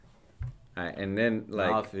And then Now I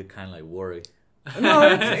like feel kind of like worried. no,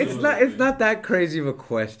 it's not that crazy of a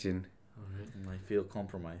question. I feel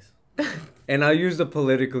compromised. And I'll use the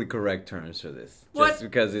politically correct terms for this, What? just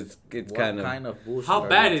because it's What kind of. kind of bullshit? How are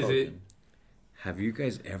bad we is it? talking? Have you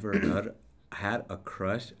guys ever had a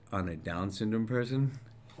crush on a Down syndrome person?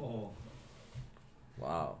 Oh.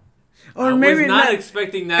 Wow. Or I maybe was not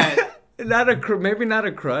expecting that. maybe not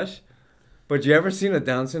a crush, but you ever seen a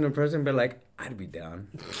Down syndrome person and be like, I'd be down.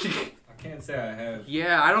 I can't say I have.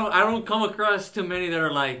 Yeah, I don't come across too many that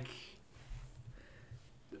are like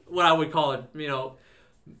what I would call it,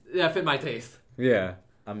 that fit my taste. Yeah.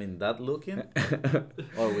 I mean, that looking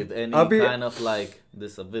or with any I'll be- kind of like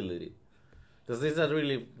disability? Because this is a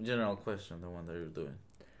really general question, the one that you're doing.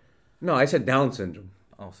 No, I said Down syndrome.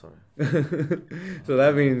 Oh, sorry. So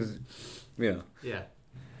that means, Yeah.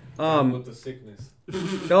 With the sickness.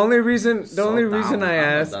 The only reason So I down. I'm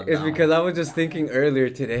asked not that is down. because I was just thinking earlier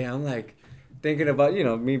today. I'm like thinking about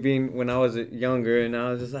me being when I was younger, and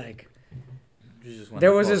I was just like, You just wanna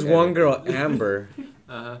there was fuck this one everything. girl, Amber.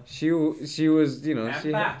 Uh-huh. She was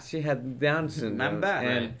Amber. she had Down syndrome, Amber.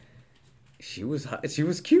 and Right. she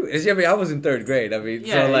was cute. I mean, I was in third grade. I mean,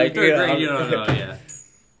 Yeah, so like third grade, I'm- you don't know, yeah.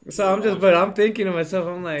 So I'm thinking to myself,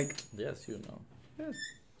 I'm like, Yes, you know.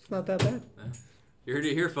 it's not that bad. You heard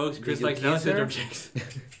it here, folks. Did Chris you likes Down kiss her? syndrome chicks.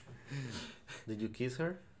 Did you kiss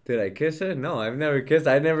her? Did I kiss her? No, I've never kissed.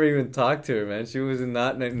 I never even talked to her, man. She was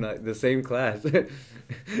not in the same class.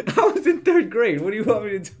 I was in third grade. What do you want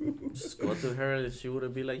me to do? Just go to her and she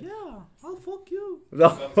would be like, yeah, I'll fuck you.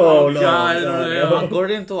 No, Oh, no, God, no, no. no.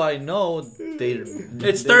 According to I know,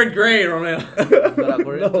 It's third grade, Romeo. But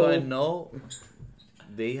according to No. I know,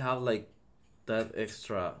 they have like that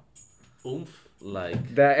extra, Oomph.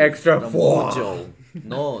 like That extra the four. mojo.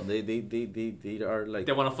 No, they are like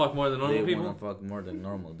They want to fuck more than normal they people? wanna fuck more than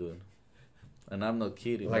normal, dude. And I'm not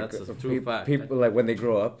kidding. Like That's a true fact. people like when they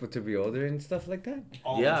grow up to be older and stuff like that.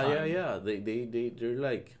 All the Yeah, time. yeah. They're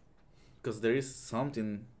like, because there is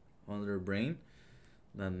something on their brain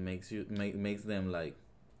that makes them like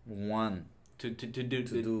want To to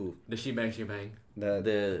do the shebang.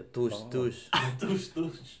 the tush Oh. tush. Douche,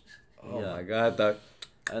 douche. Oh Yeah. my god,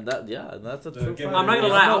 And that's a The true give fact. it I'm not gonna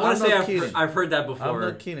lie. I I'm want to not say kidding. I've heard that I'm before.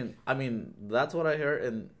 not kidding. I mean, that's what I heard,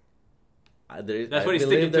 and That's what he's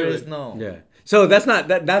believe sticking there to is it. no. Yeah. So that's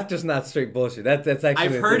just not straight bullshit. That's actually.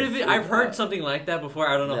 I've the heard thing. of it. I've heard something like that before.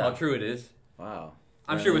 I don't know how Yeah. true it is. Wow.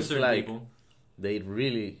 I'm And sure with it's certain like- people. They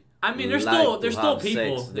really. I mean, there's like still to there's still have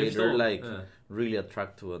people. sex. There's They're still like yeah. really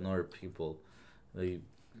attracted to another people. They,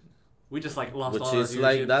 We just like lost which all our is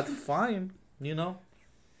like viewership. that's fine, you know.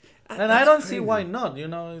 And I That's don't see crazy. why not. You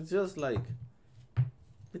know, it's just like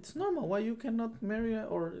it's normal. Why you cannot marry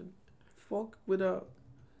or fuck with a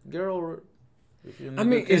girl? Or if you I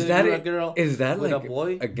mean, is that a it? girl Is that with like a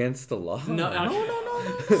boy? against the law? No, No.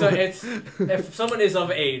 So it's if someone is of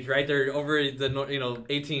age, right? They're over the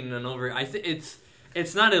 18 and over. I think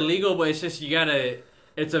it's not illegal, but it's just you gotta.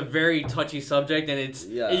 It's a very touchy subject, and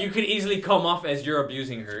you could easily come off as you're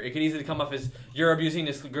abusing her. It could easily come off as you're abusing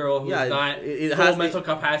this girl who's Yeah, not it full has- mental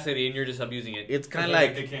capacity, and you're just abusing it. It's kind of Like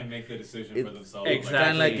like they can't make the decision it- for themselves. Exactly.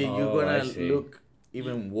 kind of like Oh, you're I gonna see. look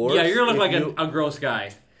even worse. Yeah, you're gonna look if like you- a gross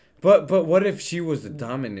guy. But what if she was the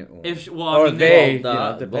dominant one? If well, Or I mean, they-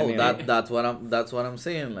 Well, depending on- that's what I'm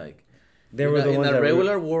saying. Like they were the in ones a that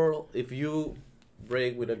regular world, if you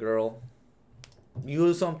break with a girl,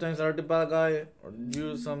 you sometimes are the bad guy, or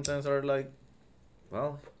you sometimes are like,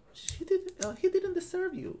 well, he didn't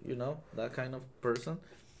deserve you, you know, that kind of person.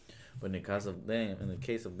 But in the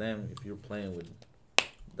case of them, if you're playing with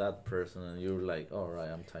that person and you're like, all right,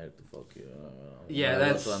 I'm tired to fuck you. Yeah, I'll go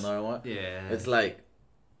that's- to another one. yeah, It's like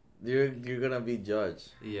you're gonna be judged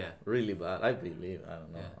yeah. really bad. I believe. I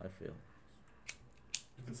don't know. Yeah. I feel.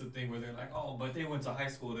 If it's a thing where they're like, oh, but they went to high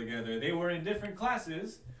school together. They were in different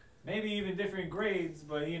classes, maybe even different grades,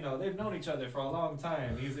 but they've known each other for a long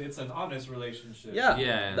time. It's an honest relationship. Yeah.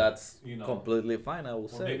 Yeah. That's You know. completely fine. I will Or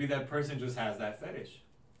say. maybe that person just has that fetish,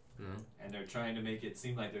 No. and they're trying to make it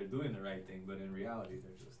seem like they're doing the right thing, but in reality,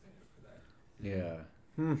 they're just there for that. Yeah.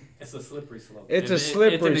 It's a slippery slope. It's a It's an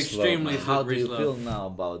slippery extremely slope. How do you slippery feel slope. now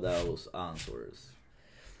about those answers?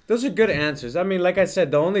 Those are good answers. I mean, like I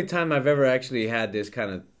said, the only time I've ever actually had this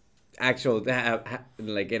kind of actual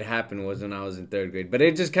like it happened was when I was in third grade. But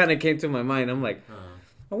it just kind of came to my mind. I'm like,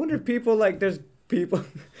 I wonder if people like there's people.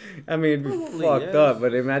 I mean, it'd be Probably, fucked yes. up.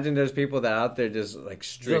 But imagine there's people that out there just like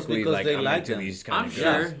strictly because like they I'm like into them. these kind I'm of sure.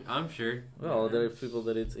 girls. I'm sure. Well, there are people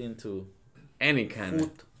that it's into Any kind of.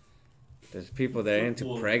 food. There's people that are into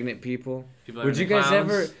Football. pregnant people. People are Would you into guys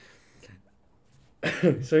clowns. ever?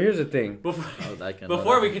 So here's the thing.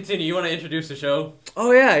 Before we continue, you want to introduce the show?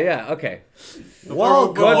 Oh yeah, okay.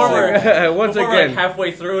 Before Once we're again, like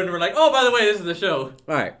halfway through and we're like, oh, by the way, this is the show.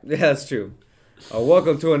 all right, yeah, that's true.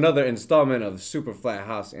 Welcome to another installment of Super Flat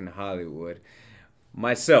House in Hollywood.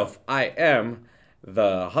 Myself, I am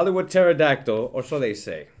the Hollywood pterodactyl, or so they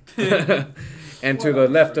say. And to the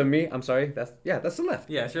left of me, I'm sorry, that's the left.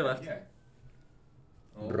 Yeah, it's your left. Yeah.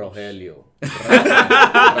 Rogelio.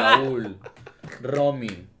 Raul.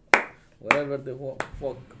 Romy. Whatever the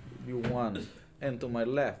fuck you want. And to my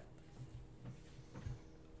left.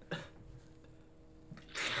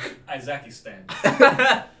 Isaacistan.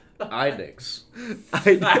 Idex.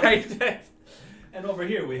 And over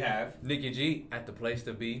here we have Nikki G at the place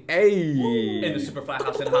to be. Hey. In the Super Flat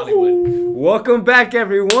House in Hollywood. Welcome back,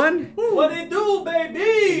 everyone. What it do,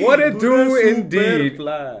 baby? What it do, indeed.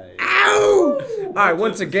 Fly. Ow! All right,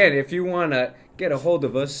 once again, if you want to get a hold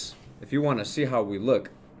of us, if you want to see how we look,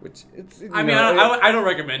 which it's... I don't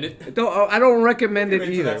recommend it. I don't recommend it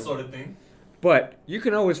into either. that sort of thing. But you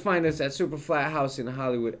can always find us at Super Flat House in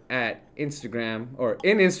Hollywood at Instagram or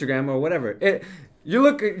in Instagram or whatever. If you're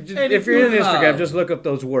in Instagram, just look up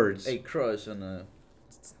those words. A crush on a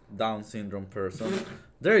Down syndrome person.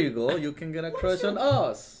 There you go. You can get a crush on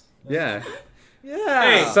us. Yeah.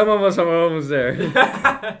 Yeah. Hey. Some of us are almost there.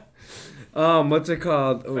 What's it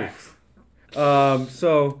called? Facts.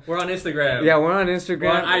 So We're on Instagram. yeah, we're on Instagram.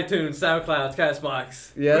 We're on iTunes, SoundCloud,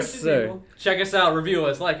 Castbox. Yes, Christian sir. people. Check us out, review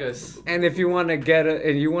us, like us. And if you want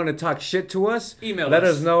to talk shit to us, Email let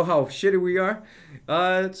us. us know how shitty we are.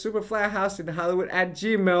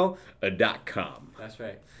 superflathouseinhollywood@gmail.com. That's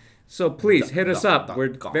right. So please hit us up. We're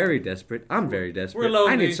 .com. very desperate. I'm very desperate. We're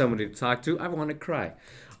lonely. I need somebody to talk to. I want to cry.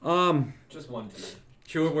 Just one team.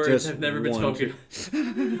 True words Just have never been one. spoken.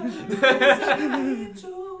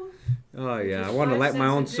 Oh yeah, I want to light my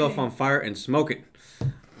own self on fire and smoke it.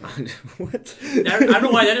 What? I don't know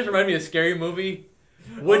why that just reminded me of a scary movie.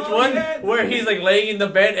 Which one? Yeah. Where he's like laying in the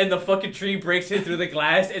bed and the fucking tree breaks in through the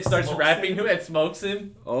glass and starts Smokes rapping him. him and smokes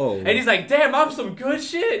him. Oh. And he's like, damn, I'm some good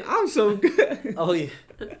shit. I'm so good. Oh yeah.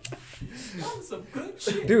 That's some good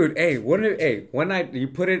shit. Dude, when you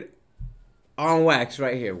put it on wax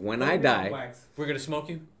right here, when I die, Wax. We're gonna smoke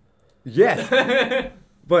you? yes.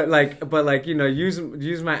 But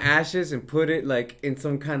use my ashes and put it like in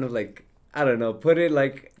some kind of like, I don't know, put it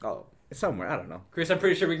like somewhere, I don't know. Chris, I'm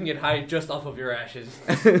pretty sure we can get high just off of your ashes.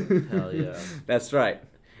 Hell yeah. That's right.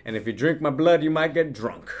 And if you drink my blood, you might get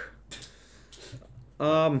drunk.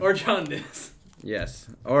 Or jaundice. Yes.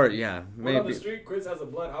 Or yeah, Word on the maybe. street, Chris has a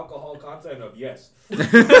blood alcohol content of yes.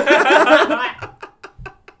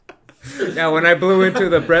 Yeah, when I blew into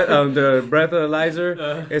the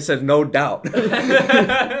breathalyzer, it said no doubt. No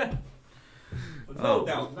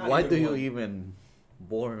doubt. not Why even do you one. even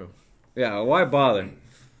bore? Yeah, why bother?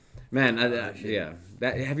 Man, shit. yeah.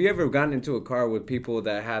 Have you ever gotten into a car with people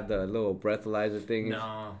that have the little breathalyzer thing?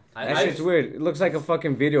 No. That shit's weird. It looks like a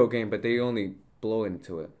fucking video game, but they only blow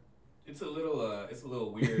into it. It's a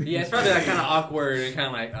little weird. Yeah, it's probably like kind of awkward and kind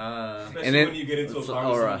of like, Especially And then- when you get into a It's car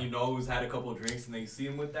with alright. someone you know who's had a couple of drinks and they see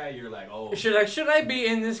him with that, you're like, oh. Should I be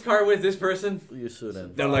in this car with this person? You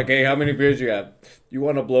shouldn't. They're like, hey, how many beers you have? You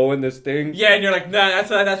want to blow in this thing? Yeah, and you're like, nah, that's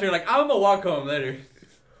when you're like, I'm gonna walk home later.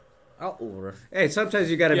 I'll over. Hey,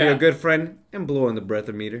 sometimes you gotta be Yeah. a good friend and blow in the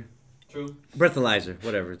breathometer. True. Breathalyzer,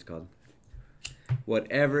 whatever it's called.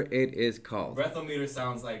 Whatever it is called. Breathometer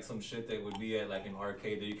sounds like some shit that would be at like an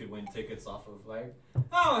arcade that you could win tickets off of. Like,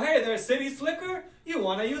 oh hey there, City Slicker, you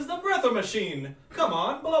want to use the breather machine? Come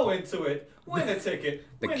on, blow into it, win a ticket.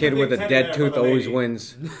 The Win kid big with a teddy dead bear tooth for the always lady.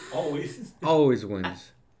 wins. Always. Always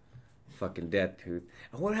wins. Fucking dead tooth.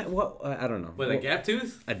 What? I don't know. With a gap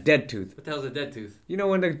tooth? A dead tooth. What the hell's a dead tooth? You know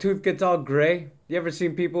when the tooth gets all gray? You ever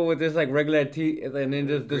seen people with this like regular teeth and then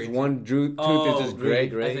just this Gray one tooth Oh, is just gray?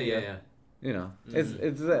 gray. I think, yeah. You know, it's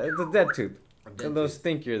a dead tooth. It's a little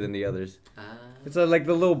stinkier than the others. Ah. It's like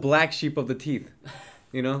the little black sheep of the teeth.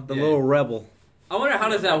 You know, the Yeah. little rebel. I wonder how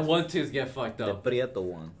does that one tooth get fucked The up? Prieto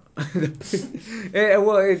one.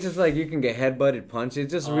 Well, it's just like you can get headbutted, punched.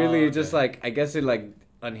 It's just really okay. just like I guess it like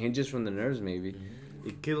unhinges from the nerves maybe,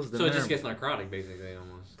 It kills the So it nerve. just gets necrotic basically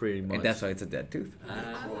almost. pretty much. and that's why it's a dead tooth.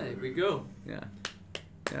 Ah, there we go. Yeah.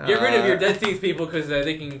 Get rid of your dead teeth, people, because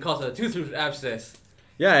they can cause a tooth abscess.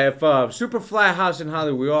 Yeah, if Super Fly House in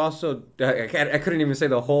Hollywood, we also I couldn't even say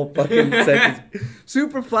the whole fucking sentence.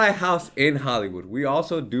 Super Fly House in Hollywood. We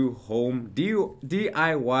also do home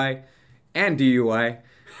DIY and DUI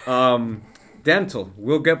dental.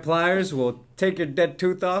 We'll get pliers. We'll take your dead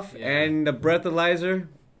tooth off, Yeah. and the breathalyzer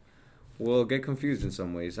will get confused in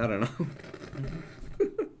some ways. I don't know.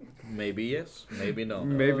 Maybe yes, maybe no.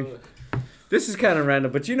 Maybe. This is kind of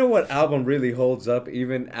random, but you know what album really holds up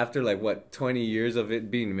even after like what 20 years of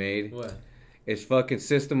it being made? What? It's fucking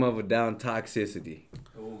System of a Down, Toxicity.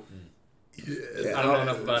 Oh. Yeah. I don't know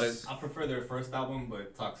enough about it. I prefer their first album,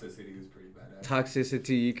 but Toxicity is pretty badass.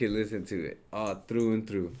 Toxicity, you can listen to it all through and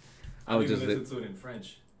through. I would even listen to it in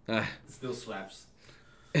French. It still slaps.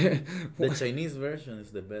 The Chinese version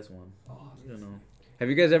is the best one. Oh, you know. Have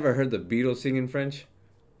you guys ever heard the Beatles sing in French?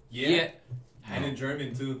 Yeah. And in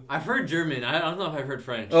German too. I've heard German. I don't know if I've heard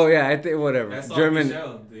French. Oh yeah, I think whatever. That's German.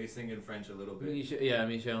 Michelle. They sing in French a little bit. Yeah,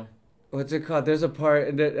 Michelle. What's it called? There's a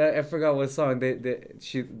part that I forgot what song.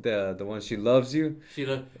 The one She Loves You.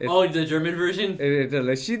 The German version.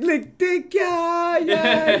 She licked dick,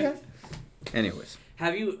 yeah. Anyways,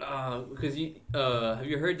 have you have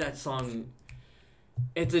you heard that song?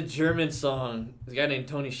 It's a German song. There's a guy named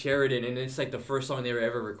Tony Sheridan, and it's like the first song they were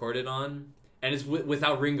ever recorded on. And it's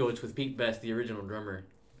without Ringo. It's with Pete Best, the original drummer.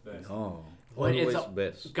 Best. Oh, always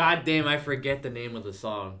best. God damn, I forget the name of the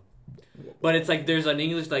song. But it's like there's an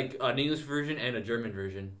English version and a German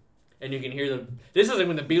version, and you can hear the. This is like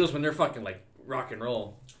when the Beatles when they're fucking like rock and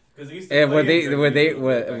roll. And were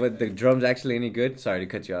the drums actually any good? Sorry to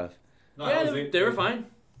cut you off. No, yeah, they were fine.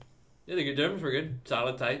 Yeah, the drums were good,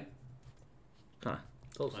 solid, tight. Huh?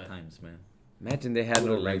 Those times, man. Imagine they had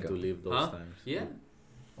no like Ringo. to live those times. Yeah.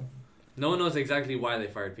 No one knows exactly why they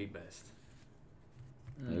fired Pete Best.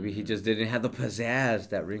 Maybe he just didn't have the pizzazz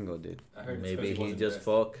that Ringo did. I heard maybe he just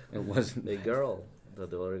fucked It wasn't the girl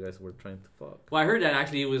that the other guys were trying to fuck. Well, I heard that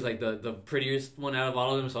actually he was like the prettiest one out of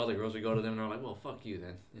all of them, so all the girls would go to them and they're like, well, fuck you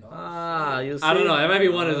then. You know? You see? I don't know, it might be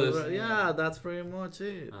one of those. Yeah, that's pretty much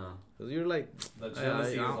it. Because you're like,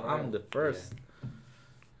 I'm the first.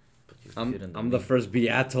 Yeah. I'm the first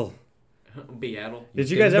Beatle. Beatle. Did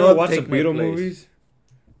you guys ever watch the Beatle movies?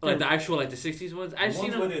 Like the actual, like the 60s ones? I've seen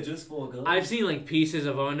them. Just full of girls. I've seen like pieces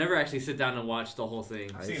of them. I never actually sit down and watch the whole thing.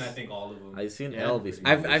 I've seen, I think, all of them. I've seen Elvis.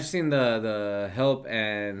 I've seen the Help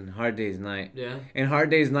and Hard Day's Night. Yeah. In Hard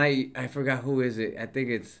Day's Night, I forgot who is it. I think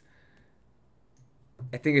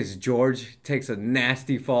it's George. Takes a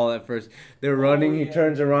nasty fall at first. They're running. Yeah. He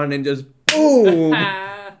turns around and just boom.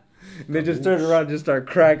 And they just turn around and just start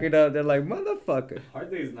cracking up. They're like, motherfucker. Hard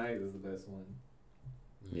Day's Night is the best one.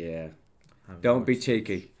 Yeah. Don't be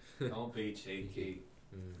cheeky. Don't be cheeky.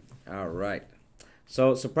 All right.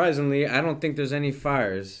 So surprisingly, I don't think there's any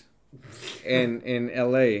fires in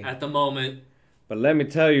LA at the moment. But let me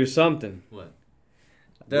tell you something. What?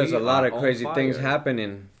 There's a lot of crazy things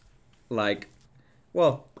happening. Like,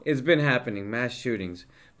 well, it's been happening, mass shootings.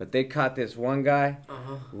 But they caught this one guy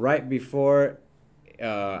right before,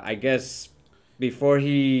 I guess, before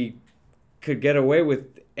he could get away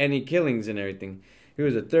with any killings and everything. He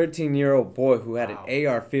was a 13-year-old boy who had an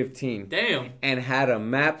AR-15. Damn. And had a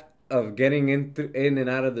map of getting in and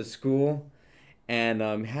out of the school, and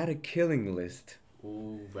had a killing list.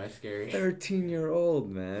 Ooh, that's scary. 13-year-old,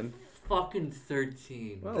 man. Fucking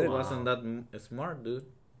 13. Well, it wasn't that smart, dude.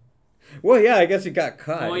 Well, yeah, I guess he got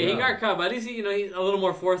caught. Oh, yeah, he got caught, but at least he's a little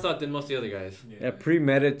more forethought than most of the other guys. Yeah,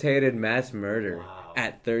 premeditated mass murder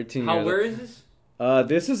at 13 years old. Where is this?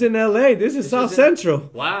 This is in LA. This is South Central.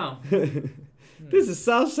 Wow. This is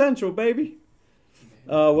South Central, baby.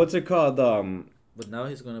 What's it called? But now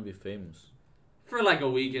he's gonna be famous. For like a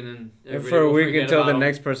week, and then for a week until the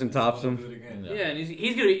next person tops him. Yeah, and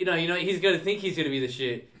he's gonna, he's gonna think he's gonna be the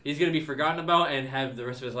shit. He's gonna be forgotten about and have the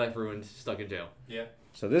rest of his life ruined, stuck in jail. Yeah.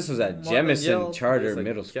 So this was at Jemison Charter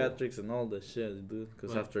Middle School. Psychiatrics and all that shit, dude.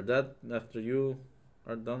 Because after you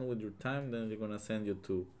are done with your time, then they're gonna send you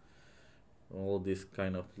to all these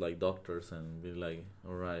kind of like doctors and be like,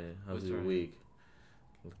 all right, how's your week?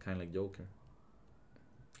 Kind of like Joker.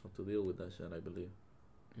 How to deal with that shit, I believe.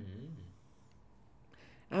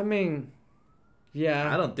 I mean,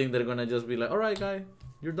 yeah. I don't think they're gonna just be like, all right, guy,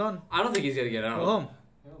 you're done. I don't think he's gonna get out. Go home.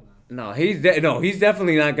 No, he's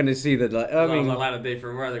definitely not gonna see the. I mean, a lot of day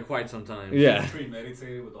for rather quite some time. Yeah.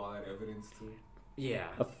 Premeditated with all that evidence too. Yeah.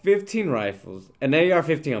 15 rifles, an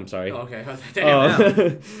AR-15. I'm sorry. Okay. Damn.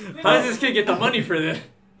 How does this kid get the money for this?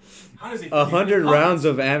 100 rounds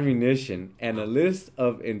of ammunition and a list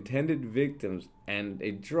of intended victims and a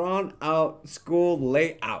drawn-out school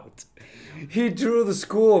layout. He drew the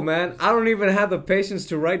school, man. I don't even have the patience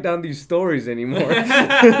to write down these stories anymore. This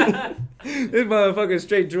motherfucker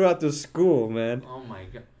straight drew out the school, man. Oh my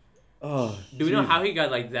god. Oh. Do we know how he got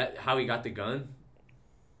like that? How he got the gun?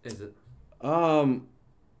 Is it? I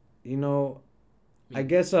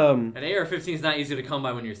guess an AR-15 is not easy to come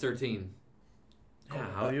by when you're 13. Yeah,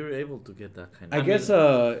 how you're able to get that kind of... I guess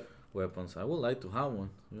weapons. I would like to have one.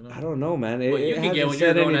 You know. I don't know, man. Well, you can get when you're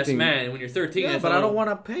a grown ass man. When you're 13, Yeah, but I don't want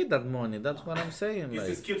to pay that money. That's what I'm saying. Is Like,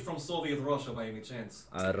 this kid from Soviet Russia by any chance?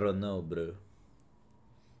 I don't know, bro.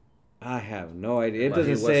 I have no idea. It But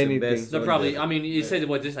he doesn't say was the anything. best. No, probably. I mean, you said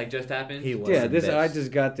what this like just happened. He was Yeah, the I best.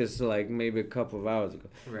 just got this like maybe a couple of hours ago.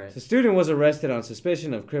 Right. The student was arrested on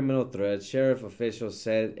suspicion of criminal threats. Sheriff officials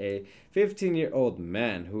said a 15-year-old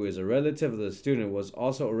man who is a relative of the student was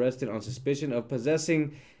also arrested on suspicion of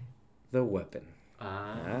possessing the weapon.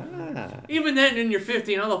 Even then, when you're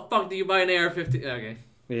 15, how the fuck do you buy an AR-15? Okay.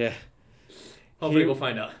 Yeah. Hopefully, we'll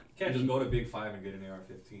find out. You can't just go to Big Five and get an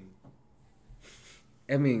AR-15.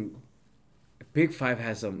 I mean, Big Five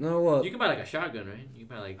has some. No, well, You can buy like a shotgun, right? You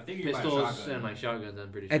can buy like I think you can buy a pistols shotgun. and like shotguns.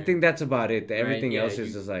 I'm pretty sure. I think that's about it. Everything yeah, else is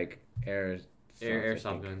you- just like airsoft. I airsoft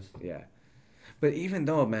think. guns. Yeah. But even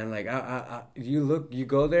though, man, like you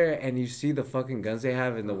go there and you see the fucking guns they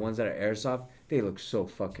have and the ones that are airsoft, they look so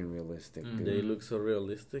fucking realistic, dude. They look so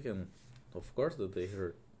realistic, and of course that they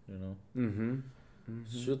hurt. You know. Mm-hmm.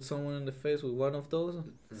 Shoot someone in the face with one of those,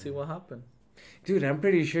 see what happens. Dude, I'm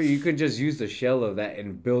pretty sure you could just use the shell of that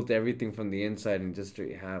and build everything from the inside and just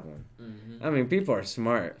straight have one. Mm-hmm. I mean, people are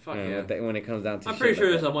smart. Fuck man, yeah. when it comes down to I'm shit pretty sure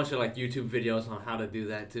like there's that. a bunch of like YouTube videos on how to do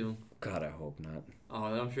that too. God, I hope not. Oh,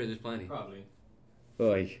 I'm sure there's plenty. Probably.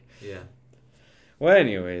 Like, Yeah. well,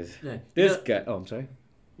 anyways, Yeah. this guy. Oh, I'm sorry.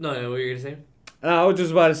 No, what were you gonna say? I was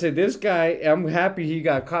just about to say this guy. I'm happy he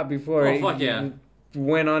got caught before. Oh, fuck yeah. He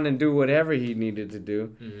went on and do whatever he needed to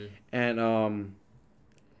do, Mm-hmm. and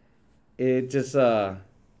it just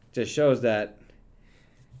shows that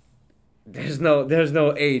there's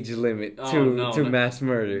no age limit to mass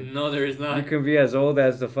murder. No, there is not. You can be as old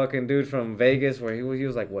as the fucking dude from Vegas, where he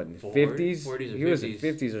was like what in 50s? 40s or He was in 50s.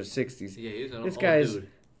 50s or 60s. Yeah, he's an This old guy's dude.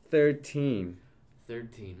 13.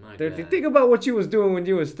 13. My 13. God. Think about what you was doing when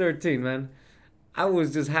you was 13, man. I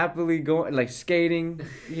was just happily going like skating,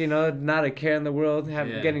 not a care in the world,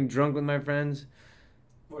 Yeah. getting drunk with my friends.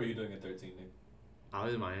 What are you doing at 13, Nick? I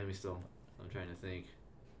was in Miami still. I'm trying to think.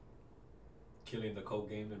 Killing the coke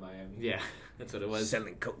game in Miami? Yeah, that's what it was.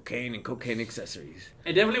 Selling cocaine and cocaine accessories.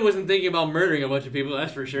 I definitely wasn't thinking about murdering a bunch of people,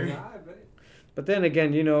 that's for sure. Yeah, I bet. But then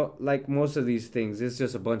again, like most of these things, it's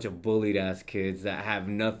just a bunch of bullied ass kids that have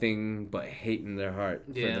nothing but hate in their heart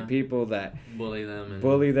for Yeah. the people that Bully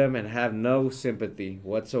them. and have no sympathy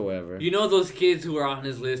whatsoever. You know those kids who were on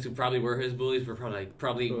his list who probably were his bullies were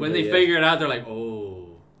probably Oh, when they yeah. figure it out, they're like,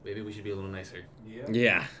 oh, maybe we should be a little nicer. Yeah.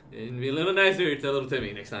 Yeah. And be a little nicer to little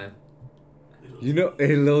Timmy next time.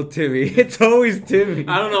 Hey, little Timmy. It's always Timmy.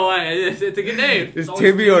 I don't know why. It's a good name. It's always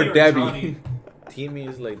Timmy or Timmy or Debbie. Johnny. Timmy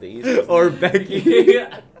is like the easiest. Or name. Becky.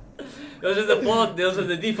 Yeah. Those are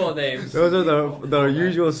the default names. Those are the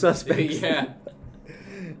usual suspects. Yeah.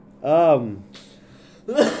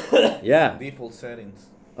 Yeah. Default settings.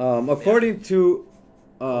 According to,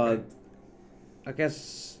 I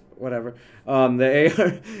guess whatever. The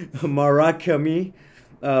AR Murakami,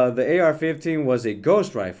 the AR-15 was a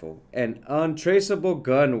ghost rifle, an untraceable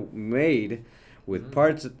gun made with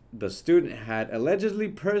parts the student had allegedly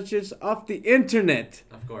purchased off the internet,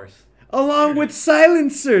 Of course. along with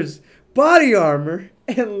silencers, body armor,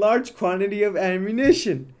 and large quantity of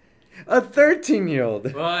ammunition. A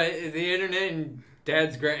 13-year-old. Well, the internet and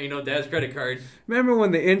dad's credit card. Remember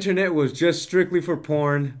when the internet was just strictly for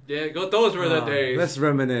porn? Yeah, those were the days. Let's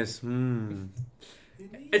reminisce.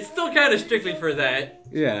 It's still kind of strictly for that.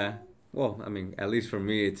 Yeah. Well, I mean, at least for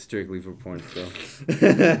me, it's strictly for porn still.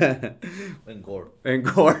 And gore. And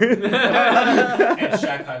gore. And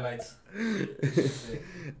Shaq highlights.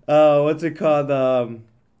 What's it called?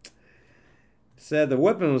 Said the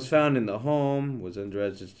weapon was found in the home, was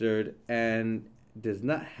unregistered, and does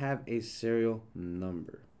not have a serial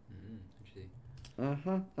number.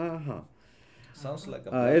 Sounds like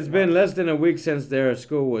a. It's been less than a week since their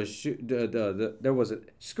school was there was a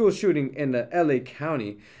school shooting in the LA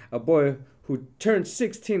County. A boy who turned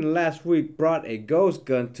 16 last week brought a ghost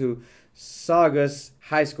gun to Saugus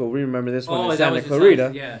High School. We remember this one in Santa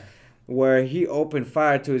Clarita, Yeah. where he opened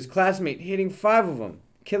fire to his classmate, hitting 5 of them,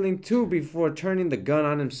 killing 2 before turning the gun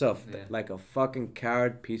on himself. Yeah. Like a fucking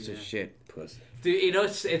coward piece of Yeah. shit, puss. Dude,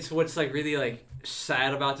 it's what's like really like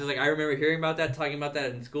sad about this. Like I remember hearing about that, talking about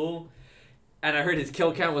that in school, and I heard his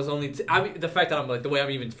kill count was only. I mean, the fact that I'm like the way I'm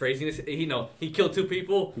even phrasing this, he killed 2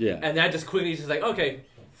 people. Yeah. And that just quickly just like okay.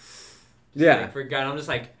 Yeah. Like, forgot. I'm just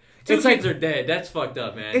like 2 It's kids like- are dead. That's fucked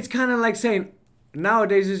up, man. It's kind of like saying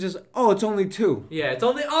nowadays it's just it's only 2. yeah. It's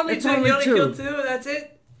only It's two. only You only 2. killed 2. That's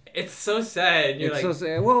it. It's so sad. You're It's like so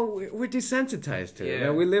sad. Well, we're desensitized to it. Yeah.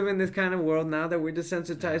 Man. We live in this kind of world now that we're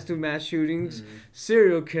desensitized to mass shootings,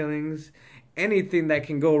 serial killings, anything that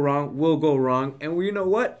can go wrong will go wrong. And you know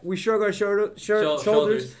what? We shrug our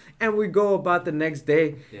shoulders and we go about the next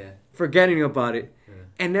day forgetting about it. Yeah.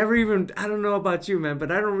 And never even, I don't know about you, man,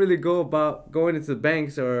 but I don't really go about going into the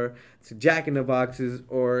banks or to Jack in the Boxes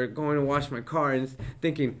or going to wash my car and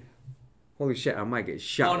thinking, holy shit, I might get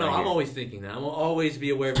shot. Oh, no, right I'm here. always thinking that. I'm always be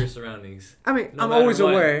aware of your surroundings. I mean, I'm always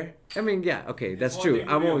aware. I mean, yeah, okay, that's true.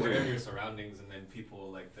 I'm always aware of your surroundings, and then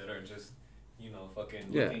people like that are just,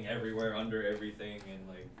 fucking looking everywhere under everything and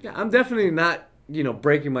like. Yeah, I'm definitely not,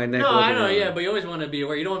 breaking my neck. No, I know, yeah, but you always want to be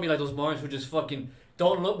aware. You don't want to be like those morons who just fucking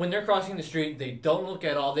don't look when they're crossing the street. They don't look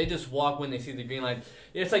at all. They just walk when they see the green light.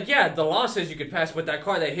 It's like, yeah, the law says you could pass, but that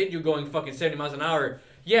car that hit you going fucking 70 miles an hour.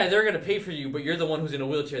 Yeah, they're going to pay for you, but you're the one who's in a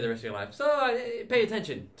wheelchair the rest of your life. So pay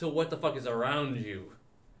attention to what the fuck is around you.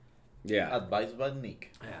 Yeah. Advice by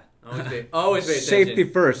Nick. Yeah. Always pay attention. Safety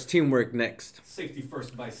first, teamwork next. Safety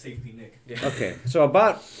first by Safety Nick. Yeah. Okay, so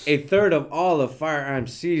about a third of all the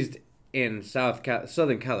firearms seized in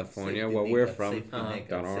Southern California, where we're from.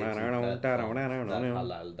 That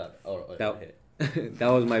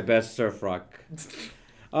was my best surf rock.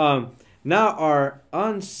 Now are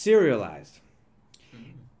unserialized.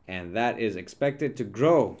 And that is expected to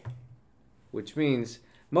grow, which means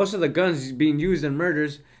most of the guns being used in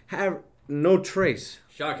murders have no trace.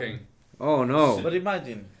 Shocking. Oh, no. But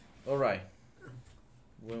imagine, all right,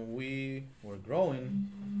 when we were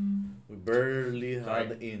growing, we barely had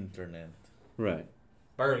the internet. Right.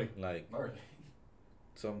 Barely. Like,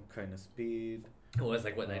 some kind of speed. It was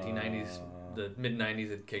like, what, 1990s? The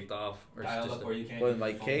mid-90s it kicked off? Or just or you can't well, in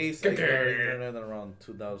my case, I got internet around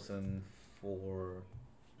 2004.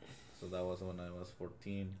 So that was when I was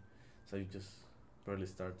 14. So you just barely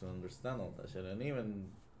start to understand all that shit. And even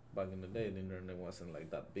back in the day, the internet wasn't like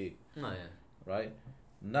that big. Oh, yeah. Right?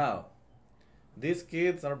 Now, these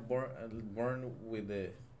kids are born with the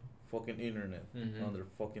fucking internet on their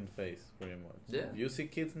fucking face, pretty much. Yeah. You see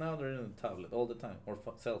kids now, they're in a tablet all the time, or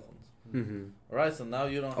cell phones. Mm-hmm. Right? So now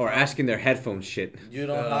you don't or asking their headphone shit. You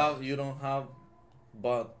don't have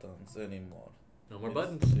buttons anymore. No more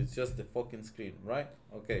buttons. It's just the fucking screen, right?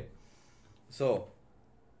 Okay. So,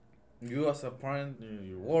 you as a parent,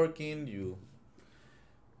 you're working, you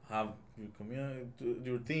have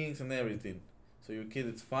your things and everything. So your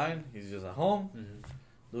kid is fine, he's just at home,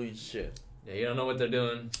 doing shit. Yeah, you don't know what they're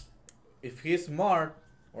doing. If he's smart,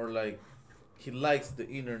 or like, he likes the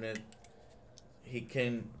internet, he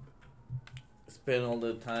can spend all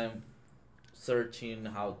the time searching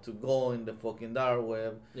how to go in the fucking dark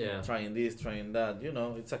web, trying this, trying that.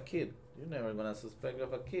 It's a kid. You're never gonna suspect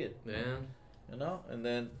of a kid. Yeah. And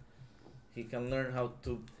then he can learn how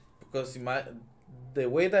to, because the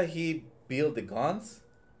way that he built the guns,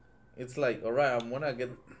 it's like, all right, I'm gonna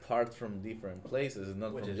get parts from different places,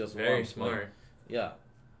 not which from is just very one. smart. Yeah.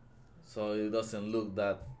 So it doesn't look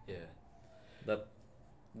that. Yeah. That,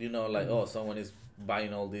 someone is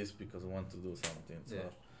buying all this because they want to do something. So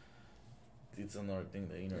it's another thing,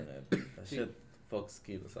 the internet. That shit fucks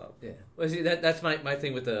kids up. Yeah. Well, see, that's my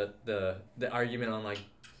thing with the argument on like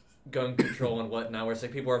gun control and whatnot, where it's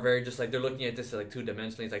like people are very just like they're looking at this like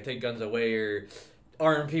two-dimensionally. It's like take guns away or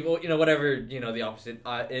arm people, whatever, the opposite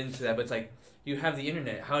into that. But it's like you have the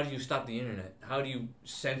internet. How do you stop the internet? How do you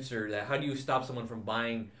censor that? How do you stop someone from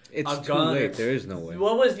buying a gun? It's too late. There is no way.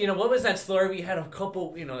 What was that story we had a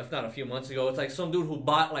couple, if not a few months ago? It's like some dude who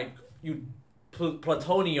bought like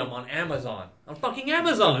plutonium on Amazon. On fucking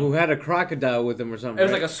Amazon. Who had a crocodile with him or something. It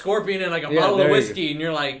was like a scorpion and like a bottle of whiskey, and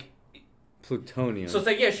you're like, plutonium. So it's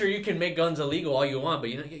like, yeah, sure, you can make guns illegal all you want, but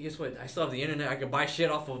guess what? I still have the internet. I can buy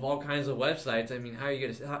shit off of all kinds of websites. I mean, how are you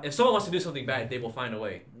gonna? If someone wants to do something bad, they will find a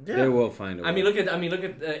way. Yeah. They will find a way. I mean, look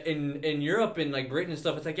at in Europe and like Britain and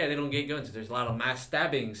stuff. It's like, yeah, they don't get guns. There's a lot of mass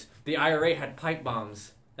stabbings. The IRA had pipe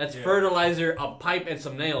bombs. That's fertilizer, a pipe, and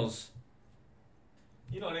some nails.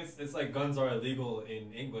 It's like guns are illegal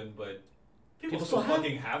in England, but people still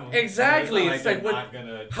fucking have them. Exactly. It's like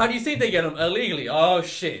how do you think they get them? Illegally. Oh,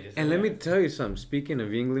 shit. And let me tell you something. Speaking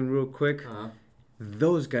of England real quick,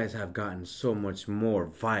 those guys have gotten so much more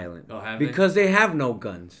violent. Oh, have because they have no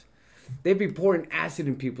guns. They be pouring acid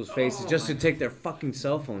in people's faces just to take their fucking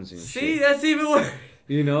cell phones and shit. See, that's even worse.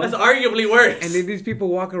 That's arguably worse. And then these people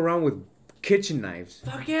walk around with kitchen knives.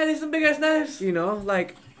 Fuck yeah, there's some big ass knives.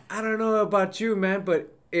 Like, I don't know about you, man,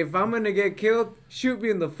 but if I'm gonna get killed, shoot me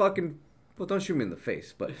in the fucking... Well, don't shoot me in the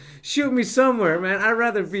face, but shoot me somewhere, man. I'd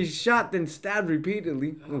rather be shot than stabbed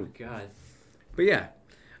repeatedly. Oh, God. But yeah,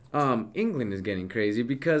 England is getting crazy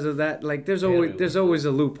because of that. Like, there's always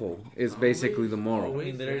a loophole. Is basically the moral. I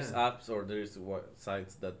mean, there's apps or there's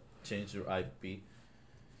sites that change your IP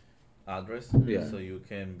address, so you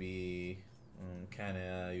can be in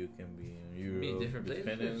Canada, you can be in Be in Europe, different places.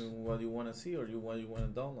 depending on what you want to see or what you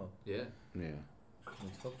want to download. Yeah. Yeah.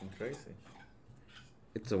 It's fucking crazy.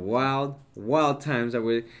 It's a wild, wild times that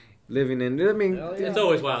we're living in. I mean, Hell yeah. It's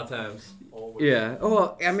always wild times. Always. yeah.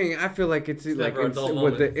 Oh, I mean, I feel like it's like never a dull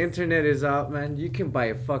with the moment. internet is out, man. You can buy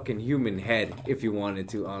a fucking human head if you wanted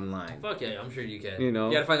to online. Fuck yeah, I'm sure you can. You know.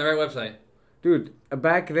 You gotta find the right website. Dude,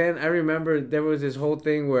 back then I remember there was this whole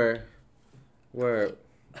thing where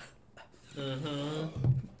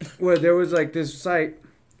Mm-hmm. there was like this site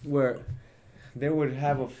where they would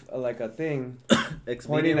have a thing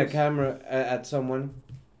pointing a camera at someone,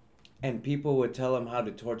 and people would tell him how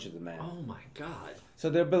to torture the man. Oh my god. So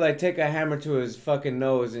they'd be like, take a hammer to his fucking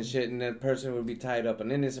nose and shit, and that person would be tied up. An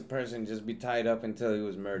innocent person just be tied up until he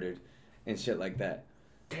was murdered, and shit like that.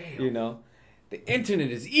 Damn. You know, the internet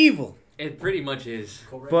is evil. It pretty much is.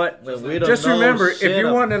 But We don't just know remember, if shit you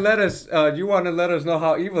ab- want to let us, know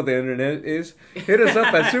how evil the internet is, hit us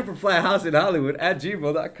up at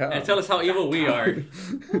superflyhouseinhollywood@gmail.com. And tell us how evil we are.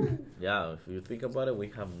 Yeah, if you think about it, we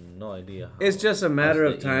have no idea. How It's just a matter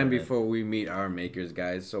how's of the time internet. before we meet our makers,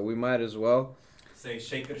 guys. So we might as well. Say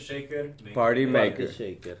shaker, shaker. Party it maker.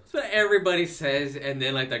 Shake it. That's what everybody says, and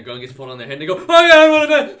then like that gun gets pulled on their head, and they go, "Oh yeah, I want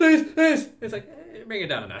to die, please." It's like, bring it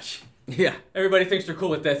down a notch. Yeah. Everybody thinks they're cool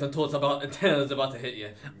with death until it's about to hit you.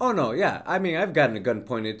 Oh no, yeah. I mean, I've gotten a gun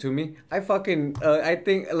pointed to me. I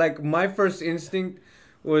think like my first instinct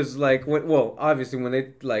was like obviously when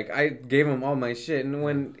they I gave them all my shit, and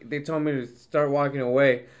when they told me to start walking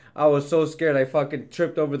away, I was so scared I fucking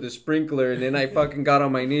tripped over the sprinkler, and then I fucking got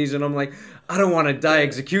on my knees, and I'm like, I don't want to die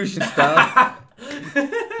execution style.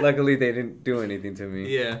 Luckily, they didn't do anything to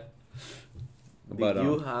me. Yeah. But, Did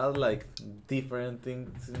you have like different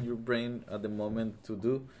things in your brain at the moment to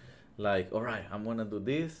do? Like, all right, I'm gonna do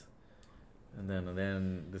this, and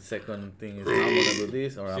then the second thing is I'm gonna do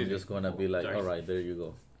this, or I'm Excuse me. just gonna be like, Sorry. all right, there you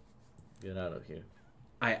go, get out of here.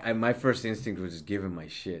 I my first instinct was just give him my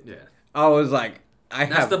shit. Yeah. I was like,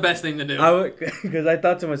 That's the best thing to do. because I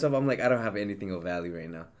thought to myself, I'm like, I don't have anything of value right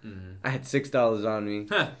now. Mhm. I had $6 on me,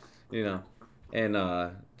 Huh. you know, and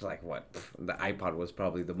it's like what? The iPod was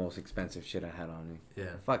probably the most expensive shit I had on me.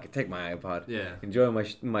 Yeah. Fuck it, take my iPod. Yeah. Enjoy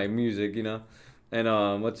my music, you know,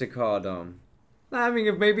 and what's it called? I mean,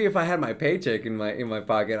 if I had my paycheck in my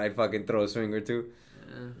pocket, I'd fucking throw a swing or two.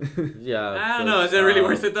 Yeah. I don't know. Is it really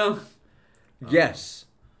worth it though? Yes.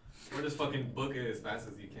 Or just fucking book it as fast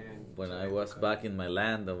as you can. When I was back in my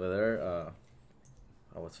land over there,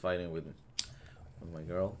 I was fighting with my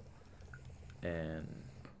girl, and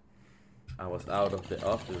I was out of the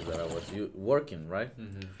office that I was working, right?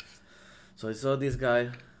 Mm-hmm. So I saw this guy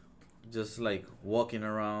just like walking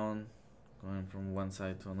around, going from one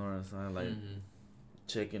side to another side, like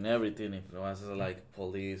checking everything if it was like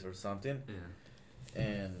police or something. Yeah.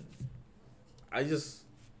 And I just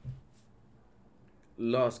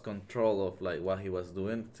lost control of like what he was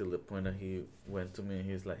doing till the point that he went to me and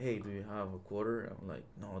he's like, "Hey, do you have a quarter?" I'm like,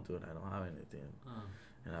 "No, dude, I don't have anything." Oh.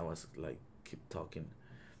 And I was like, keep talking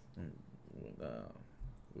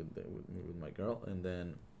with my girl, and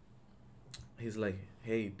then he's like,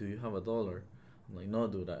 "Hey, do you have $1?" I'm like, "No,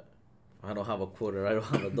 dude, I don't have a quarter. I don't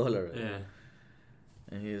have $1." Yeah.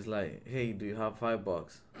 And he's like, "Hey, do you have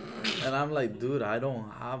 $5?" And I'm like, "Dude, I don't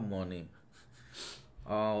have money."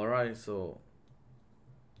 All right, so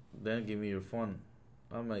then give me your phone.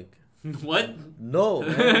 I'm like, What? "No,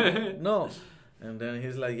 man, no." And then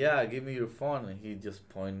he's like, "Yeah, give me your phone." And he just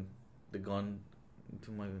pointed the gun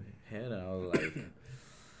into my head. And I was like,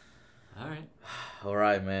 All right. "All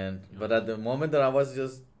right, man." But at the moment that I was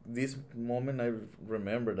just, this moment I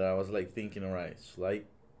remember that I was like thinking, all right, should I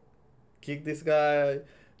kick this guy?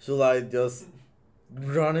 Should I just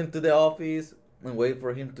run into the office and wait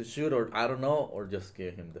for him to shoot, or I don't know, or just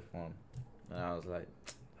give him the phone? And I was like,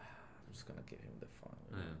 I'm just gonna give him the phone.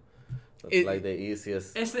 Yeah. That's like the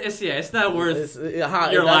easiest. It's not worth Your your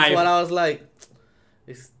that's life. what I was like.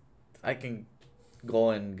 I can go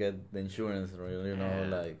and get the insurance, or you know,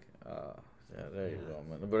 Yeah. like. Yeah, there you go,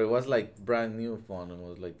 man. But it was like brand new phone, and it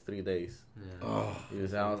was like 3 days. Yeah. Oh.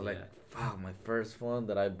 I was like, fuck, my first phone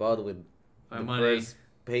that I bought with My the money. first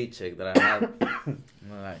paycheck that I had. And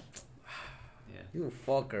I'm like, Yeah. you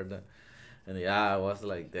fucker. And yeah, I was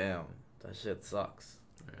like, damn, that shit sucks.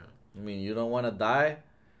 Yeah. I mean, you don't want to die,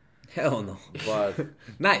 Hell no. but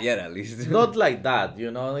Not yet, at least. not like that,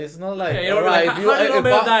 you know? It's not like, Yeah, you know, alright, like, if how did if old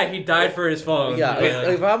man I- die? He died for his phone. Yeah,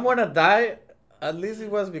 if I'm gonna die, at least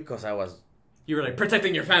it was because I was You were like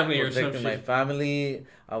protecting your family or some protecting my shit. family.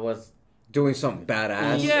 I was, Doing something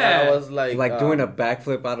badass. Yeah. I was like Doing a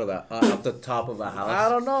backflip out of off the top of a house. I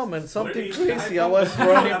don't know, man, something did he die crazy. I from? was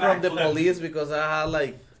running from the Backflip. police because I had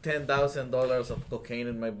like $10,000 of cocaine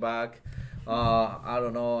in my back. I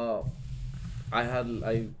don't know.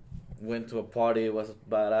 I went to a party. It was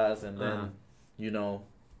badass, and then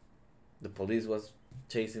the police was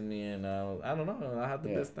chasing me, and I don't know. I had the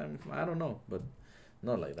best time. I don't know, but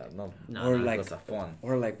not like that. No, or like it was fun.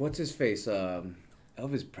 Or like what's his face?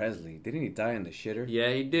 Elvis Presley. Didn't he die in the shitter?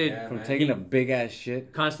 Yeah, he did. Yeah, From man. taking a big ass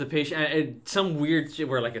shit. Constipation and some weird shit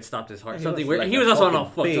where like it stopped his heart. He Something was weird. like He a was also on a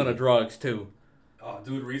fucking fuck ton pig. of drugs too. Oh,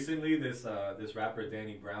 dude! Recently, this rapper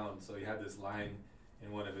Danny Brown. So he had this line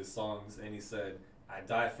in one of his songs, and he said, "I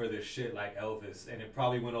die for this shit like Elvis," and it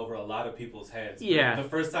probably went over a lot of people's heads. But Yeah. the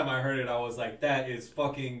first time I heard it, I was like, "That is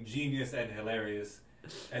fucking genius and hilarious,"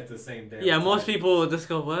 at the same day. Yeah, most people just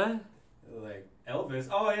go, what? Like Elvis.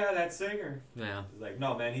 Oh yeah, that singer. Yeah. It's like,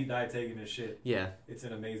 no man, he died taking his shit. Yeah. It's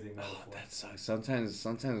an amazing metaphor. That sucks.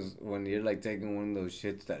 Sometimes when you're like taking one of those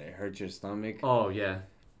shits that it hurts your stomach. Oh yeah.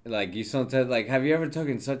 Like you sometimes like, have you ever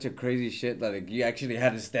taken such a crazy shit that like you actually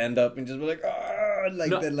had to stand up and just be like, ah, like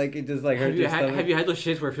No. that, like it just like hurt your stomach. Have you had those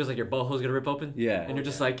shits where it feels like your butthole's gonna rip open? Yeah. And you're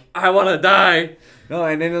just like, I wanna die. No,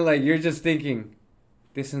 and then like you're just thinking,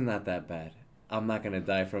 this is not that bad. I'm not gonna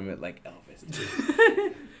die from it like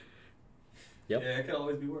Elvis. Yep. Yeah, it could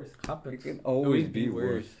always be worse. It can always be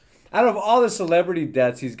worse. Out of all the celebrity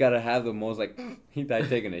deaths, he's got to have the most like he died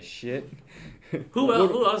taking a shit. Who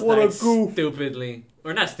else what a died goof. stupidly?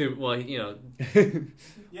 Or not stupid, well, Yeah.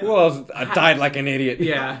 Who else died like an idiot?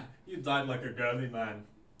 yeah. You died like a girly man.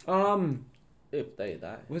 If they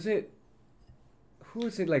die. Was it? Who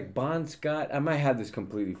was it? Like Bon Scott? I might have this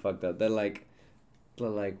completely fucked up. That like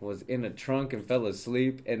was in a trunk and fell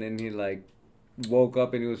asleep, and then he like woke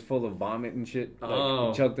up and he was full of vomit and shit. Like,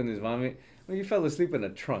 Oh. he choked in his vomit. Well, you fell asleep in a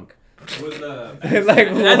trunk. It was a Like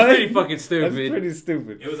That's what? pretty fucking stupid. That's pretty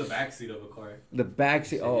stupid. it was a backseat of a car. The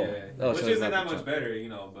backseat. Oh, Yeah. oh, Which so it's isn't not that the much trunk. better, you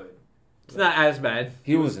know, but It's not as bad.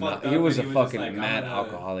 He was fucked not. up He was a and he was just fucking like, mad I'm gonna-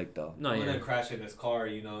 alcoholic though. No, I'm yeah. gonna crash in his car,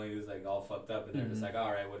 you know, he was like all fucked up and they're just like,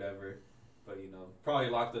 alright, whatever. But you know, probably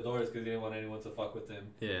locked the doors because he didn't want anyone to fuck with him.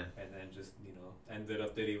 Yeah. And then just, you know, ended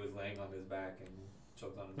up that he was laying on his back and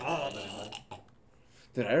choked on his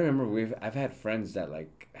Dude, I remember I've had friends that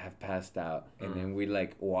like have passed out, and Mm. then we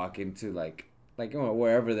like walk into like you know,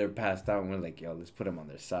 wherever they're passed out, and we're like, yo, let's put them on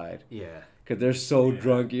their side, Yeah. cause they're so Yeah.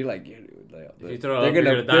 drunk. You're like, yeah, dude, like, If you throw they're up, you're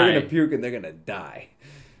gonna gonna they're die. gonna puke and they're gonna die.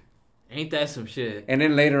 Ain't that some shit? And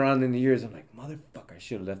then later on in the years, I'm like, motherfucker, I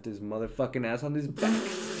should have left this motherfucking ass on this back.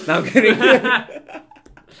 No, I'm kidding.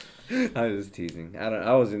 I was just teasing.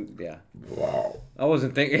 I wasn't. Yeah. Wow. I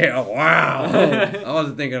wasn't thinking. Yeah, wow. I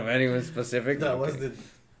wasn't thinking of anyone specific. That I'm was kidding.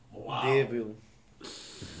 the Wow. devil.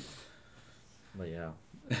 But yeah.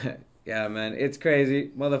 Yeah, man, it's crazy.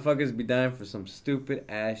 Motherfuckers be dying for some stupid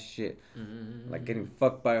ass shit, like getting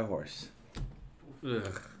fucked by a horse.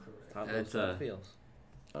 Ugh. How does That's, that feel?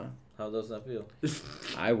 Huh? How does that feel?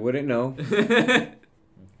 I wouldn't know.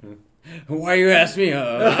 Why you ask me?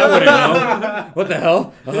 I wouldn't know. What the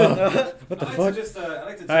hell? What the fuck? I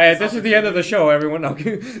like to All right, this is the end of the show, everyone.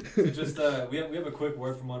 Okay. So just we have a quick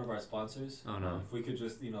word from one of our sponsors. Oh, no. If we could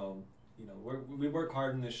just you know we work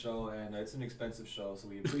hard in this show and it's an expensive show, so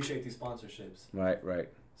we appreciate these sponsorships. Right.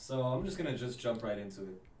 So I'm just gonna jump right into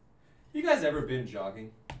it. You guys ever been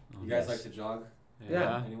jogging? You guys Yes. like to jog?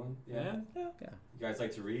 Yeah. Anyone? Yeah. You guys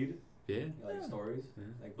like to read? Yeah. You like stories? Yeah.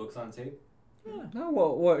 Like books on tape? No,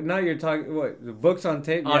 what? Now you're talking. What? The books on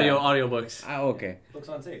tape? Audiobooks. Ah, okay. Books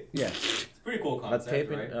on tape. Yeah. It's a pretty cool A concept, tape,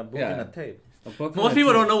 right? a book Yeah. and a tape. A book on Most a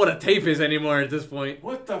people tape. don't know what a tape is anymore at this point.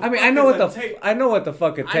 What the? I mean, fuck I know is what a the tape? I know what the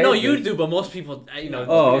fuck a tape I know you is. do, but most people, you know,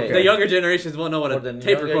 Oh, okay. the younger generations won't know what For a the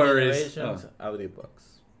tape younger recorder is. generations, audiobooks.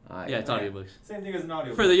 Yeah, it's audiobooks. Same thing as an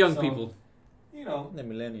audio. For the young So, people. You know, The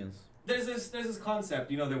millennials. there's this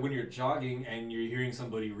concept, you know, that when you're jogging and you're hearing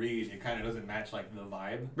somebody read, it kind of doesn't match like the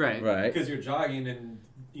vibe. Right. Right. Because you're jogging and,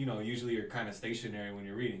 you know, usually you're kind of stationary when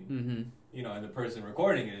you're reading. Mm-hmm. You know, and the person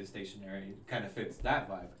recording it is stationary. It kind of fits that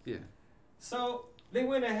vibe. Yeah. So they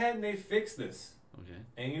went ahead and they fixed this. Okay.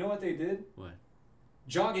 And you know what they did? What?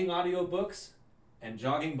 Jogging audiobooks and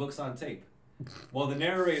jogging books on tape. Well, the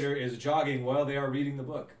narrator is jogging while they are reading the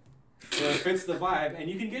book. So it fits the vibe, and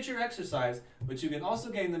you can get your exercise, but you can also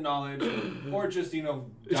gain the knowledge, or just, you know,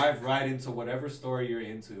 dive right into whatever story you're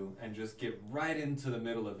into and just get right into the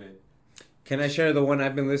middle of it. Can I share the one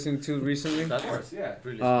I've been listening to recently? Of course, yeah.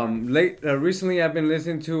 Really Recently I've been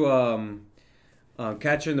listening to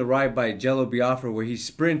Catcher in the Rye by Jello Biafra, where he's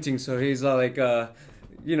sprinting, so he's like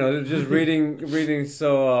you know, just reading.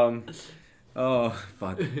 So oh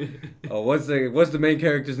fuck. Oh, what's the main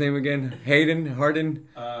character's name again? Harden.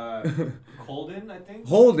 Cole Holden, I think.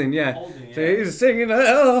 Holden, yeah. Holden, yeah. So he's singing,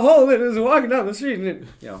 Holden is walking down the street. And,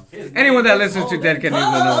 anyone that listens to Dead Kennedys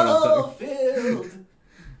will know what I'm talking about.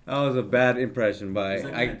 That was a bad impression by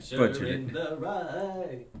I butchered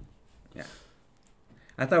it. Yeah.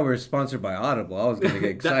 I thought we were sponsored by Audible. I was going to get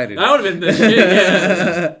excited. that would have been the shit,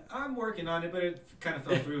 yeah. I'm working on it, but it kind of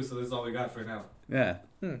fell through, so this is all we got for now. Yeah.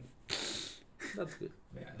 That's good.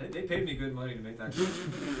 Yeah, they paid me good money to make that.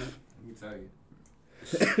 Let me tell you.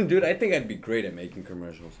 Dude, I think I'd be great at making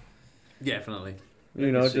commercials. Definitely.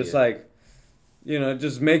 You know, just like,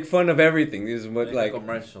 just make fun of everything. This is what, Make like, a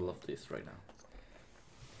commercial of this right now.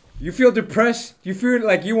 you feel depressed, you feel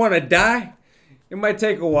like you want to die, it might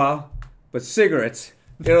take a while, but cigarettes,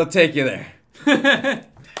 it'll take you there.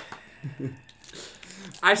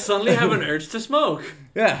 I suddenly have an urge to smoke.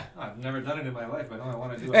 Yeah. I've never done it in my life, but I know I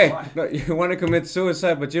want to do it. Hey, a lot. no, you want to commit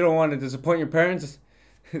suicide, but you don't want to disappoint your parents?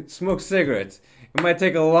 Smoke cigarettes. It might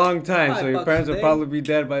take a long time, so your parents will probably be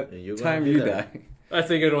dead by the time you die. That's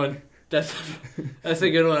a good one. That's a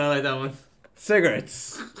good one. I like that one.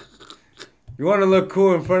 Cigarettes. You want to look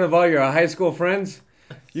cool in front of all your high school friends?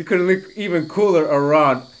 You could look even cooler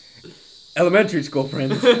around elementary school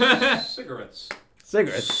friends. Cigarettes.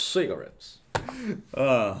 Cigarettes. Cigarettes.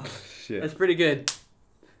 Oh, shit. That's pretty good.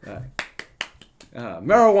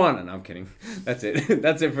 Marijuana. No, I'm kidding. That's it.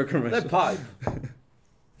 That's it for commercials. That pipe.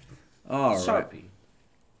 All right. Sharpie.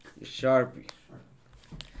 Sharpie.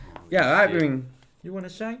 Yeah, I mean, You want to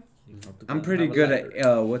shine? I'm pretty good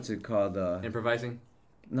at, what's it called? Improvising.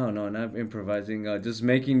 No, not improvising. Just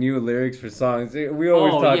making new lyrics for songs. We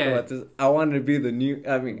always talk about this. I wanted to be the new.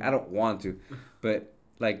 I mean, I don't want to, but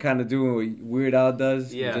like kind of doing what Weird Al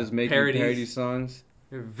does. Yeah, just making parody songs.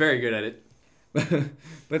 You're very good at it.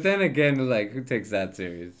 But then again, like, who takes that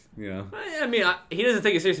serious? You know. I mean, he doesn't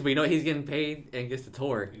take it seriously, but you know he's getting paid and gets to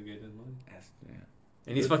tour. You get his money. Yeah.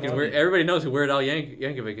 And he's Good fucking money. weird. Everybody knows who Weird Al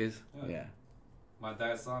Yankovic is. Yeah. My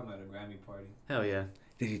dad saw him at a Grammy party. Hell yeah.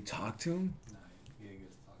 Did he talk to him? Nah, he didn't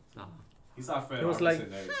get to talk to him. Oh. He saw Fred It was Armisen like-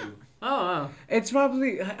 there too. Oh, wow. It's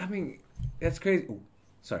probably. I mean, that's crazy. Ooh,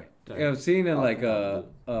 sorry. Sorry. Yeah, I've seen it like a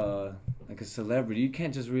celebrity. You